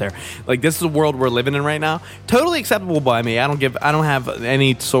cards out there. Like, this is the world we're living in right now. Totally acceptable by me. I don't have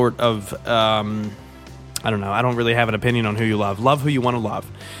any sort of, I don't know. I don't really have an opinion on who you love. Love who you want to love.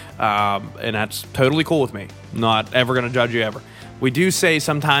 And that's totally cool with me. Not ever going to judge you ever. We do say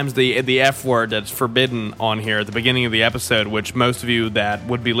sometimes the F word that's forbidden on here at the beginning of the episode, which most of you that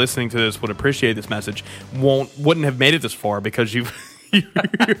would be listening to this would appreciate this message, wouldn't have made it this far because you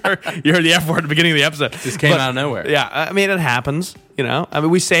heard the F word at the beginning of the episode. Just came out of nowhere. Yeah, I mean, it happens, I mean,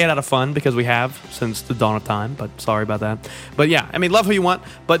 we say it out of fun because we have since the dawn of time, but sorry about that. But yeah, I mean, love who you want.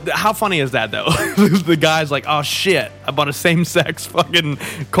 But how funny is that, though? The guy's like, oh, shit, I bought a same-sex fucking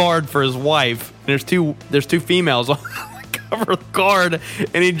card for his wife. And there's two females on the cover of the card,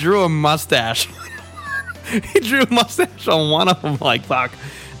 and he drew a mustache. He drew a mustache on one of them. Like, fuck.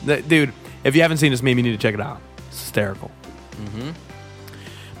 Dude, if you haven't seen this meme, you need to check it out. It's hysterical. Mm-hmm.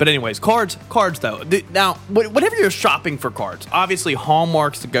 But anyways, cards though. Now, whenever you're shopping for cards, obviously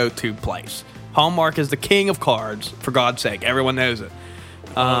Hallmark's the go-to place. Hallmark is the king of cards, for God's sake. Everyone knows it.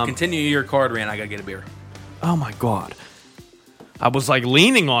 Continue your card rant. I gotta get a beer. Oh my God. I was like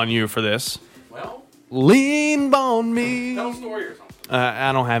leaning on you for this. Well, lean on me. tell a story or something.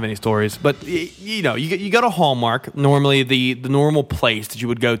 I don't have any stories, but you go to Hallmark, normally the normal place that you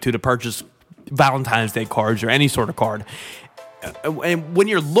would go to purchase Valentine's Day cards or any sort of card. And when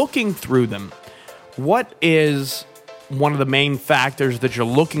you're looking through them, what is one of the main factors that you're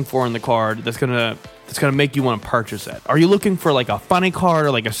looking for in the card that's gonna make you want to purchase it? Are you looking for like a funny card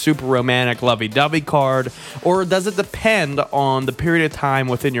or like a super romantic lovey-dovey card? Or does it depend on the period of time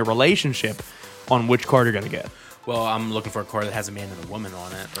within your relationship on which card you're gonna get? Well, I'm looking for a card that has a man and a woman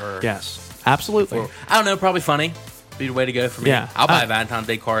on it. Or Yes, absolutely. Or, I don't know, probably funny. Be the way to go for me. Yeah. I'll buy a Valentine's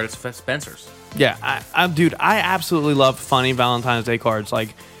Day card at Spencer's. Yeah, dude, I absolutely love funny Valentine's Day cards. Like,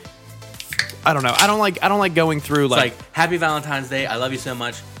 I don't know, I don't like going through It's like Happy Valentine's Day. I love you so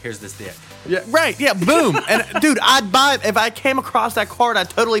much. Here's this dick. yeah, right, yeah, boom, and dude, I'd buy it if I came across that card. I'd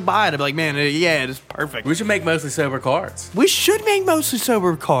totally buy it. I'd be like, man, yeah, it's perfect. We should make mostly sober cards. We should make mostly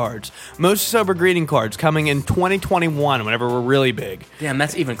sober cards, mostly sober greeting cards coming in 2021 whenever we're really big. Damn,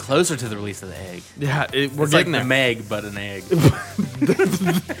 that's even closer to the release of the egg. Yeah, we're It's like getting the there. Meg, but an egg.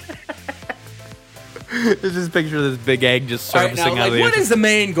 There's this picture of this big egg just All right, surfacing now, out of like, the what is the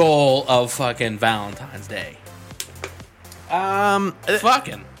main goal of fucking Valentine's Day?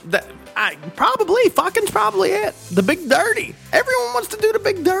 Fucking. Fucking's probably it. The big dirty. Everyone wants to do the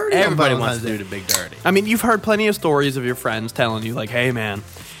big dirty. on Everybody Valentine's wants to Day. do the big dirty. I mean, you've heard plenty of stories of your friends telling you, like, hey, man,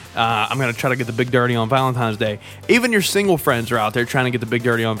 I'm going to try to get the big dirty on Valentine's Day. Even your single friends are out there trying to get the big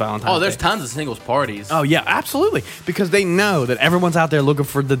dirty on Valentine's Day. Oh, there's tons of singles parties. Oh, yeah, absolutely. Because they know that everyone's out there looking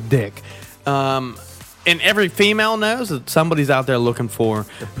for the dick. And every female knows that somebody's out there looking for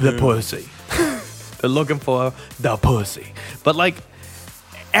the pussy. They're looking for the pussy. But, like,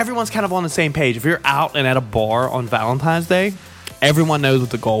 everyone's kind of on the same page. If you're out and at a bar on Valentine's Day, everyone knows what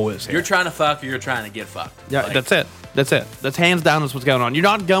the goal is here. You're trying to fuck or you're trying to get fucked. Yeah, Like, that's it. That's hands down. That's what's going on. You're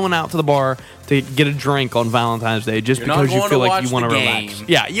not going out to the bar to get a drink on Valentine's Day just You're not because you going feel to like you watch want to the relax. game.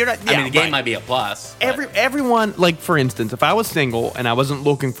 Yeah, you're not. I mean, the game right. might be a plus. but- Everyone, like, for instance, if I was single and I wasn't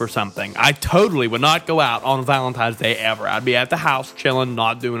looking for something, I totally would not go out on Valentine's Day ever. I'd be at the house chilling,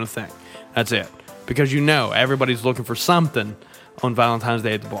 not doing a thing. That's it. Because everybody's looking for something on Valentine's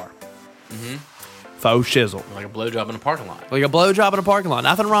Day at the bar. Mm-hmm. Faux shizzle. like a blowjob in a parking lot. Like a blowjob in a parking lot.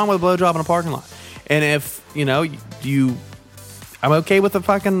 Nothing wrong with a blowjob in a parking lot. And if, I'm okay with a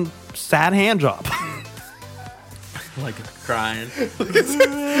fucking sad hand job. Like crying.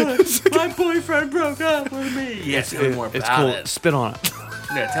 My boyfriend broke up with me. Yeah, tell me more It's about cool. it. Spit on it.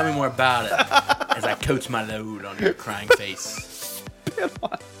 Yeah, tell me more about it. As I coach my load on your crying face.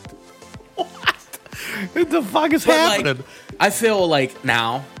 What the fuck is But happening? like, I feel like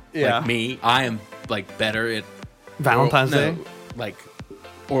now, Yeah. like me, I am like better at Valentine's Day? like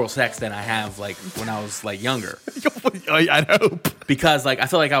oral sex than I have like when I was like younger. I'd hope. because like I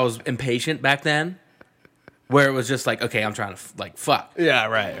feel like I was impatient back then, where it was just like, okay, I'm trying to like fuck. Yeah,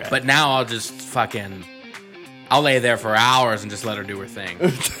 right. But now I'll just I'll lay there for hours and just let her do her thing.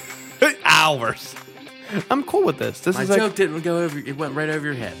 Hours. I'm cool with this. This My is joke didn't go over. It went right over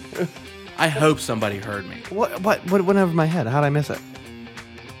your head. I hope somebody heard me. What went over my head? How'd I miss it?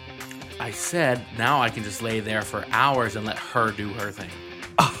 I said now I can just lay there for hours and let her do her thing.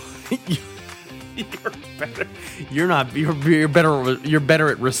 You're better. You're better. You're better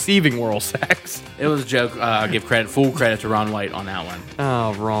at receiving oral sex. It was a joke. I'll give full credit to Ron White on that one.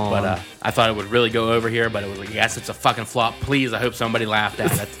 Oh, wrong. But I thought it would really go over here, but it was like, yes, it's a fucking flop. Please, I hope somebody laughed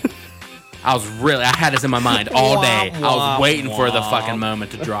at it. I had this in my mind all day. I was waiting for the fucking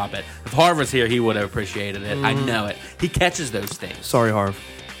moment to drop it. If Harv was here, he would have appreciated it. I know it. He catches those things. Sorry, Harv.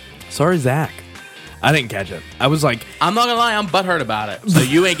 Sorry, Zach. I didn't catch it. I was like, I'm not gonna lie, I'm butthurt about it. So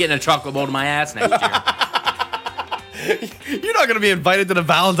you ain't getting a chocolate mold in my ass next year. you're not going to be invited to the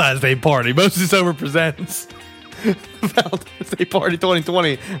Valentine's Day party. Mostly Sober presents Valentine's Day party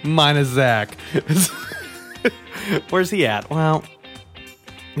 2020 minus Zach. Where's he at? Well,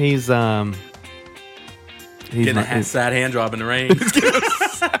 he's getting a sad hand job in the rain.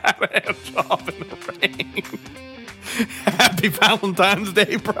 sad job in the rain. Happy Valentine's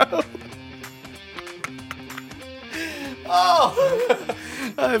Day, bro. Oh,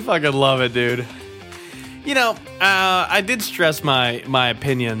 I fucking love it, dude. You know, I did stress my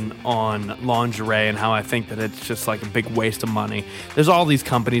opinion on lingerie and how I think that it's just like a big waste of money. There's all these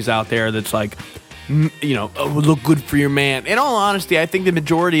companies out there that's like, you know, oh, look good for your man. In all honesty, I think the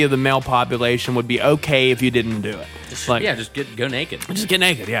majority of the male population would be okay if you didn't do it. Just go naked. Just get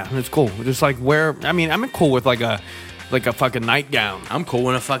naked, yeah. It's cool. Just like I'm cool with like a fucking nightgown. I'm cool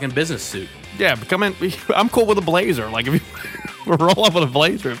in a fucking business suit. Yeah, I'm cool with a blazer. Like if you roll up with a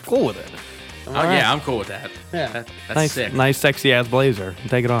blazer, I'm cool with it. Yeah, I'm cool with that. Yeah, that's sick. Nice, sexy ass blazer.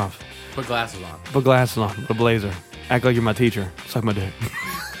 Take it off. Put glasses on. Put glasses on. Put a blazer. Act like you're my teacher. Suck my dick.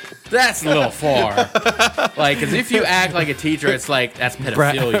 That's a little far. Like, because if you act like a teacher, it's like that's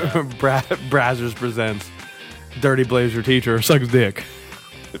pedophilia. Brazzers presents Dirty Blazer Teacher Sucks Dick.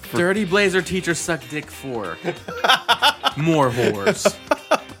 Dirty Blazer Teacher Suck Dick for more whores.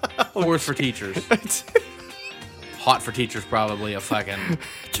 Whores for teachers. Hot for teachers, probably a fucking.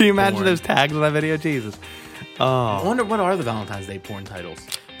 Can you imagine porn. those tags in that video? Jesus. I wonder what are the Valentine's Day porn titles.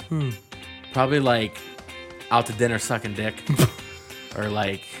 Probably like out to dinner sucking dick, or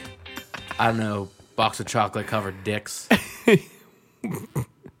like I don't know, box of chocolate covered dicks.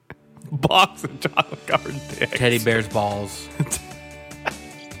 Box of chocolate covered dicks. Teddy bear's balls.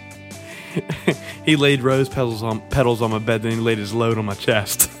 He laid rose petals on my bed, then he laid his load on my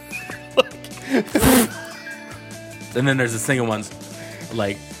chest. And then there's the single ones,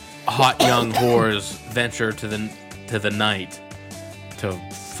 like hot young whores venture to the night to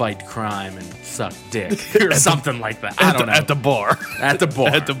fight crime and suck dick or something like that. I don't know. At the bar. At the bar.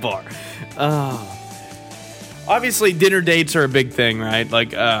 At the bar. Obviously, dinner dates are a big thing, right?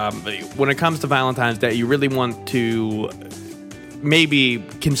 Like when it comes to Valentine's Day, you really want to maybe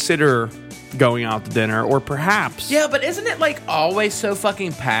consider going out to dinner, or perhaps Yeah, but isn't it like always so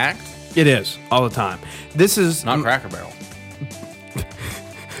fucking packed? it is all the time. This is Not Cracker Barrel.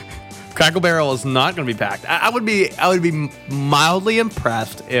 Crackle Barrel is not going to be packed. I would be mildly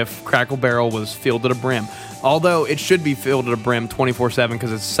impressed if Crackle Barrel was filled to the brim. Although it should be filled to the brim 24/7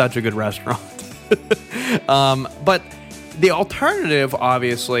 because it's such a good restaurant. But the alternative,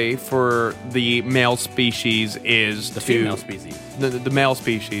 obviously, for the male species is The female species. The male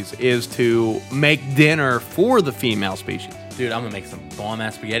species is to make dinner for the female species. Dude, I'm gonna make some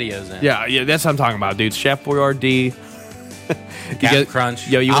bomb-ass SpaghettiOs in. Yeah, that's what I'm talking about, dude. Chef Boyardee. Captain Crunch.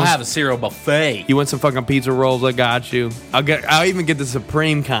 Yo, I'll have a cereal buffet. You want some fucking pizza rolls? I got you. I'll even get the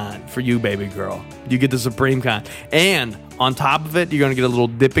Supreme kind for you, baby girl. You get the Supreme kind. And on top of it, you're going to get a little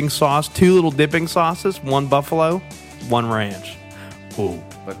dipping sauce. 2 little dipping sauces. 1 buffalo, 1 ranch. Ooh.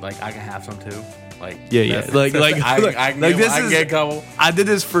 But like, I can have some too. Like, Yeah. Like I can get a couple. I did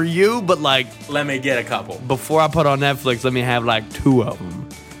this for you, but like, Let me get a couple. before I put on Netflix, let me have like 2 of them.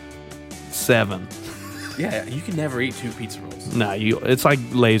 7. Yeah, you can never eat 2 pizza rolls. Nah, it's like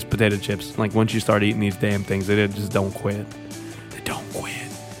Lay's potato chips. Like, once you start eating these damn things, they just don't quit. They don't quit.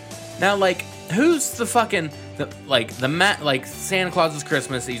 Now, like, who's the fucking like Santa Claus is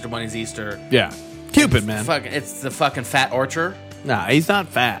Christmas, Easter Bunny's Easter. Yeah. Cupid, man. It's the fucking fat archer. Nah, he's not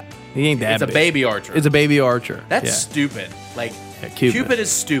fat. He ain't that It's a big. baby archer. It's a baby archer. That's Yeah. stupid. Like, Yeah, Cupid.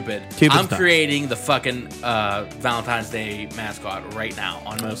 is stupid. Cupid's I'm not. creating the fucking Valentine's Day mascot right now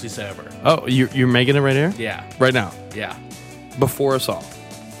on Mostly Sober. Oh, you're making it right here? Yeah, Right now. yeah. Before us all.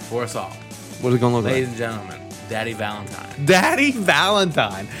 For us all. What is it going to look Ladies like? and gentlemen, Daddy Valentine. Daddy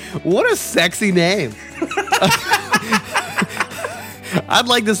Valentine. What a sexy name.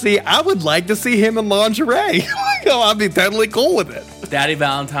 I would like to see him in lingerie. Oh, I'd be totally cool with it. Daddy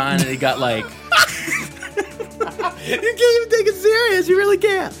Valentine, and he got like... You can't even take it serious. You really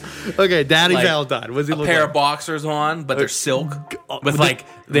can't. Okay, Daddy Like, Valentine. What's he a look pair like? of boxers on, but they're silk. With they- like...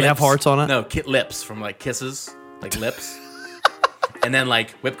 they have hearts on it? No, lips from like kisses. Like lips. And then like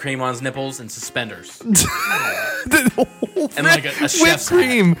whipped cream on his nipples and suspenders. And like a chef's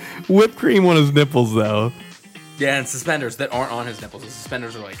hat. Whipped cream on his nipples, though. Yeah, and suspenders that aren't on his nipples. The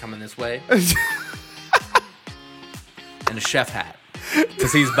suspenders are like coming this way. And a chef hat.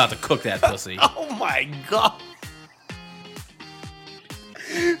 Because he's about to cook that pussy. Oh my god.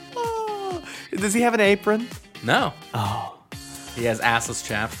 Oh. Does he have an apron? No. Oh. He has assless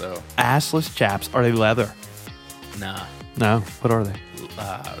chaps, though. Assless chaps. Are they leather? Nah. No. What are they?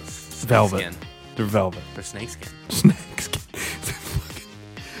 Velvet. Skin. They're velvet. They're snake skin. Snake skin.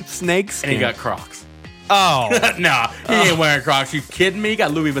 Snake skin. And he got Crocs. Oh. Nah, he ain't wearing Crocs. You kidding me? He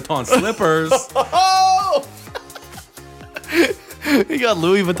got Louis Vuitton slippers. Oh. He got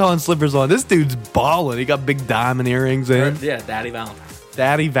Louis Vuitton slippers on. This dude's balling. He got big diamond earrings in. Yeah, Daddy Valentine.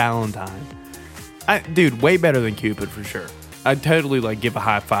 Daddy Valentine. Dude, way better than Cupid for sure. I'd totally like give a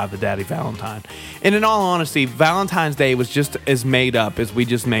high five to Daddy Valentine. And in all honesty, Valentine's Day was just as made up as we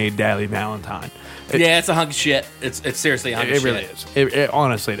just made Daddy Valentine. Yeah, it's a hunk of shit. It's seriously a hunk of It shit. really is. It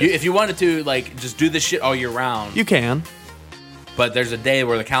honestly is. If you wanted to, like, just do this shit all year round, You can. but there's a day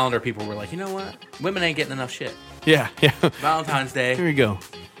where the calendar people were like, you know what? Women ain't getting enough shit. Yeah, yeah. Valentine's Day. Here we go.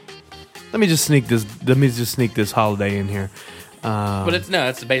 Let me just sneak this holiday in here. But it's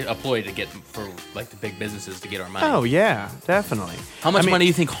a ploy to get for like the big businesses to get our money. Oh yeah, definitely. How much I mean, money do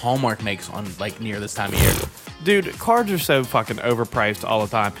you think Hallmark makes on like near this time of year? dude? Cards are so fucking overpriced all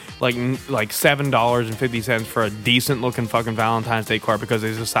the time. Like $7.50 for a decent looking fucking Valentine's Day card because they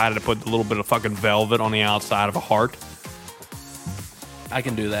decided to put a little bit of fucking velvet on the outside of a heart. I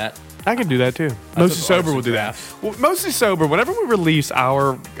can do that. I can do that too. took Mostly sober arts will and do that. crafts. Well, mostly sober. Whenever we release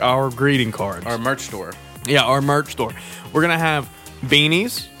our greeting cards, Our merch store. yeah, our merch store, we're gonna have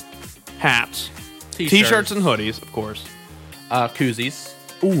beanies, hats, t-shirts and hoodies, of course. Koozies.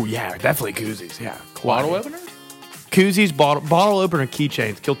 Ooh, yeah, definitely koozies. Yeah, Bottle openers? koozies, bottle opener,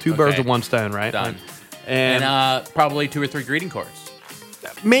 keychains. Kill two birds Okay. with one stone, right? Done. And, And probably 2 or 3 greeting cards.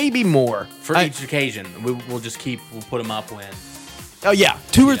 maybe more For each occasion. We'll put them up when. Oh yeah,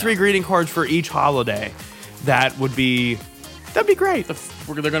 2 or Yeah. 3 greeting cards for each holiday. That'd be great. They're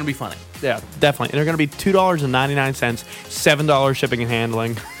going to be funny. Yeah, definitely. And they're going to be $2.99, $7 shipping and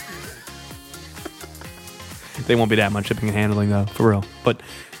handling. They won't be that much shipping and handling though, for real. But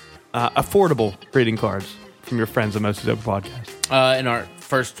affordable greeting cards from your friends at Mostly Sober Podcast. And our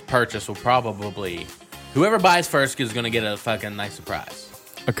first purchase will probably... Whoever buys first is going to get a fucking nice surprise.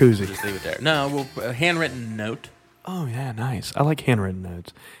 A koozie. Just leave it there. No, a handwritten note. Oh yeah, nice. I like handwritten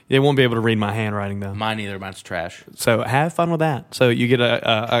notes. They won't be able to read my handwriting though. Mine either. Mine's trash. So have fun with that. So you get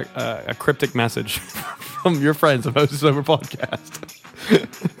a cryptic message from your friends at Mostly Sober Podcast.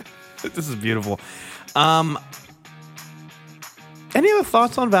 This is beautiful. Any other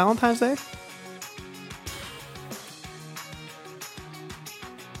thoughts on Valentine's Day?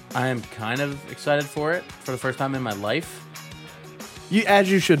 I am kind of excited for it for the first time in my life. As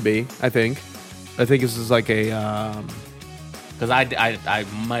you should be, I think. I think this is like a. Because I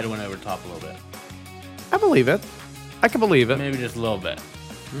might have went over the top a little bit. I believe it. I can believe it. Maybe just a little bit.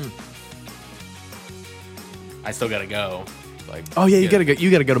 I still got to go. Like, Oh yeah, you gotta go. You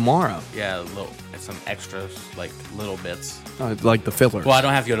gotta go tomorrow. Yeah, some extras, like little bits. Like the filler. Well, I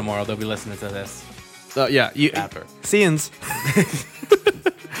don't have to go tomorrow. They'll be listening to this Yeah. after. See-ins.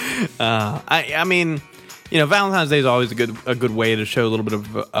 I mean, Valentine's Day is always a good way to show a little bit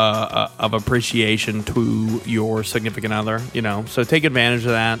of appreciation to your significant other. So take advantage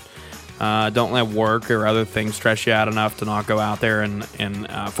of that. Don't let work or other things stress you out enough to not go out there and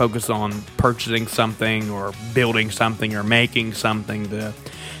focus on purchasing something or building something or making something to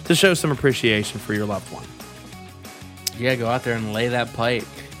show some appreciation for your loved one. Yeah, go out there and lay that pipe.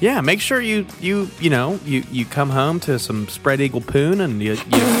 Yeah, make sure you come home to some spread eagle poon and you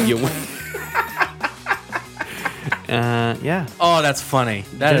yeah. Oh, that's funny.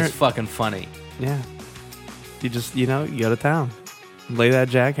 That Dinner- is fucking funny. Yeah. You just, you go to town. Lay that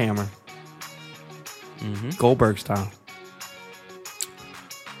jackhammer. Goldberg style.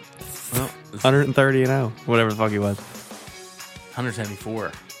 Well, it's 130-0. Whatever the fuck he was.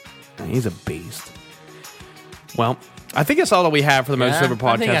 174. He's a beast. Well, I think that's all that we have for the Most Sober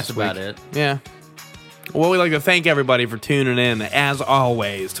Podcast I think that's this about week. it. Yeah. Well, we'd like to thank everybody for tuning in, as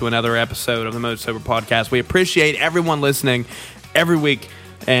always, to another episode of the Most Sober Podcast. We appreciate everyone listening every week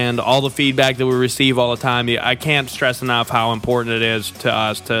and all the feedback that we receive all the time. I can't stress enough how important it is to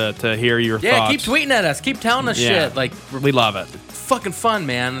us to hear your thoughts. Yeah, keep tweeting at us. Keep telling us shit. Like, we love it. Fucking fun,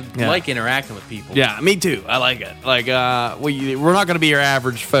 man. Yeah. Like interacting with people. Yeah, me too. I like it. Like, we're not going to be your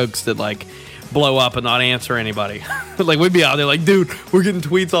average folks that, like, blow up and not answer anybody. Like, we'd be out there like, dude, we're getting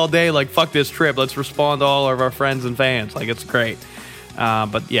tweets all day. Like, fuck this trip. Let's respond to all of our friends and fans. Like, it's great.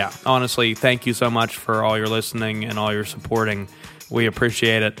 But, yeah, honestly, thank you so much for all your listening and all your supporting. We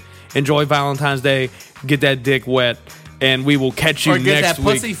appreciate it. Enjoy Valentine's Day. Get that dick wet. And we will catch you or get next that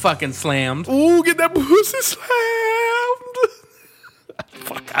week. pussy fucking slammed. Ooh, get that pussy slammed.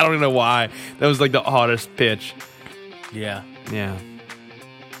 Fuck, I don't even know why. That was like the oddest pitch. Yeah. Yeah.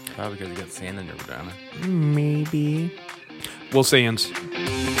 Probably because you got sand in your vagina. Maybe. We'll see you.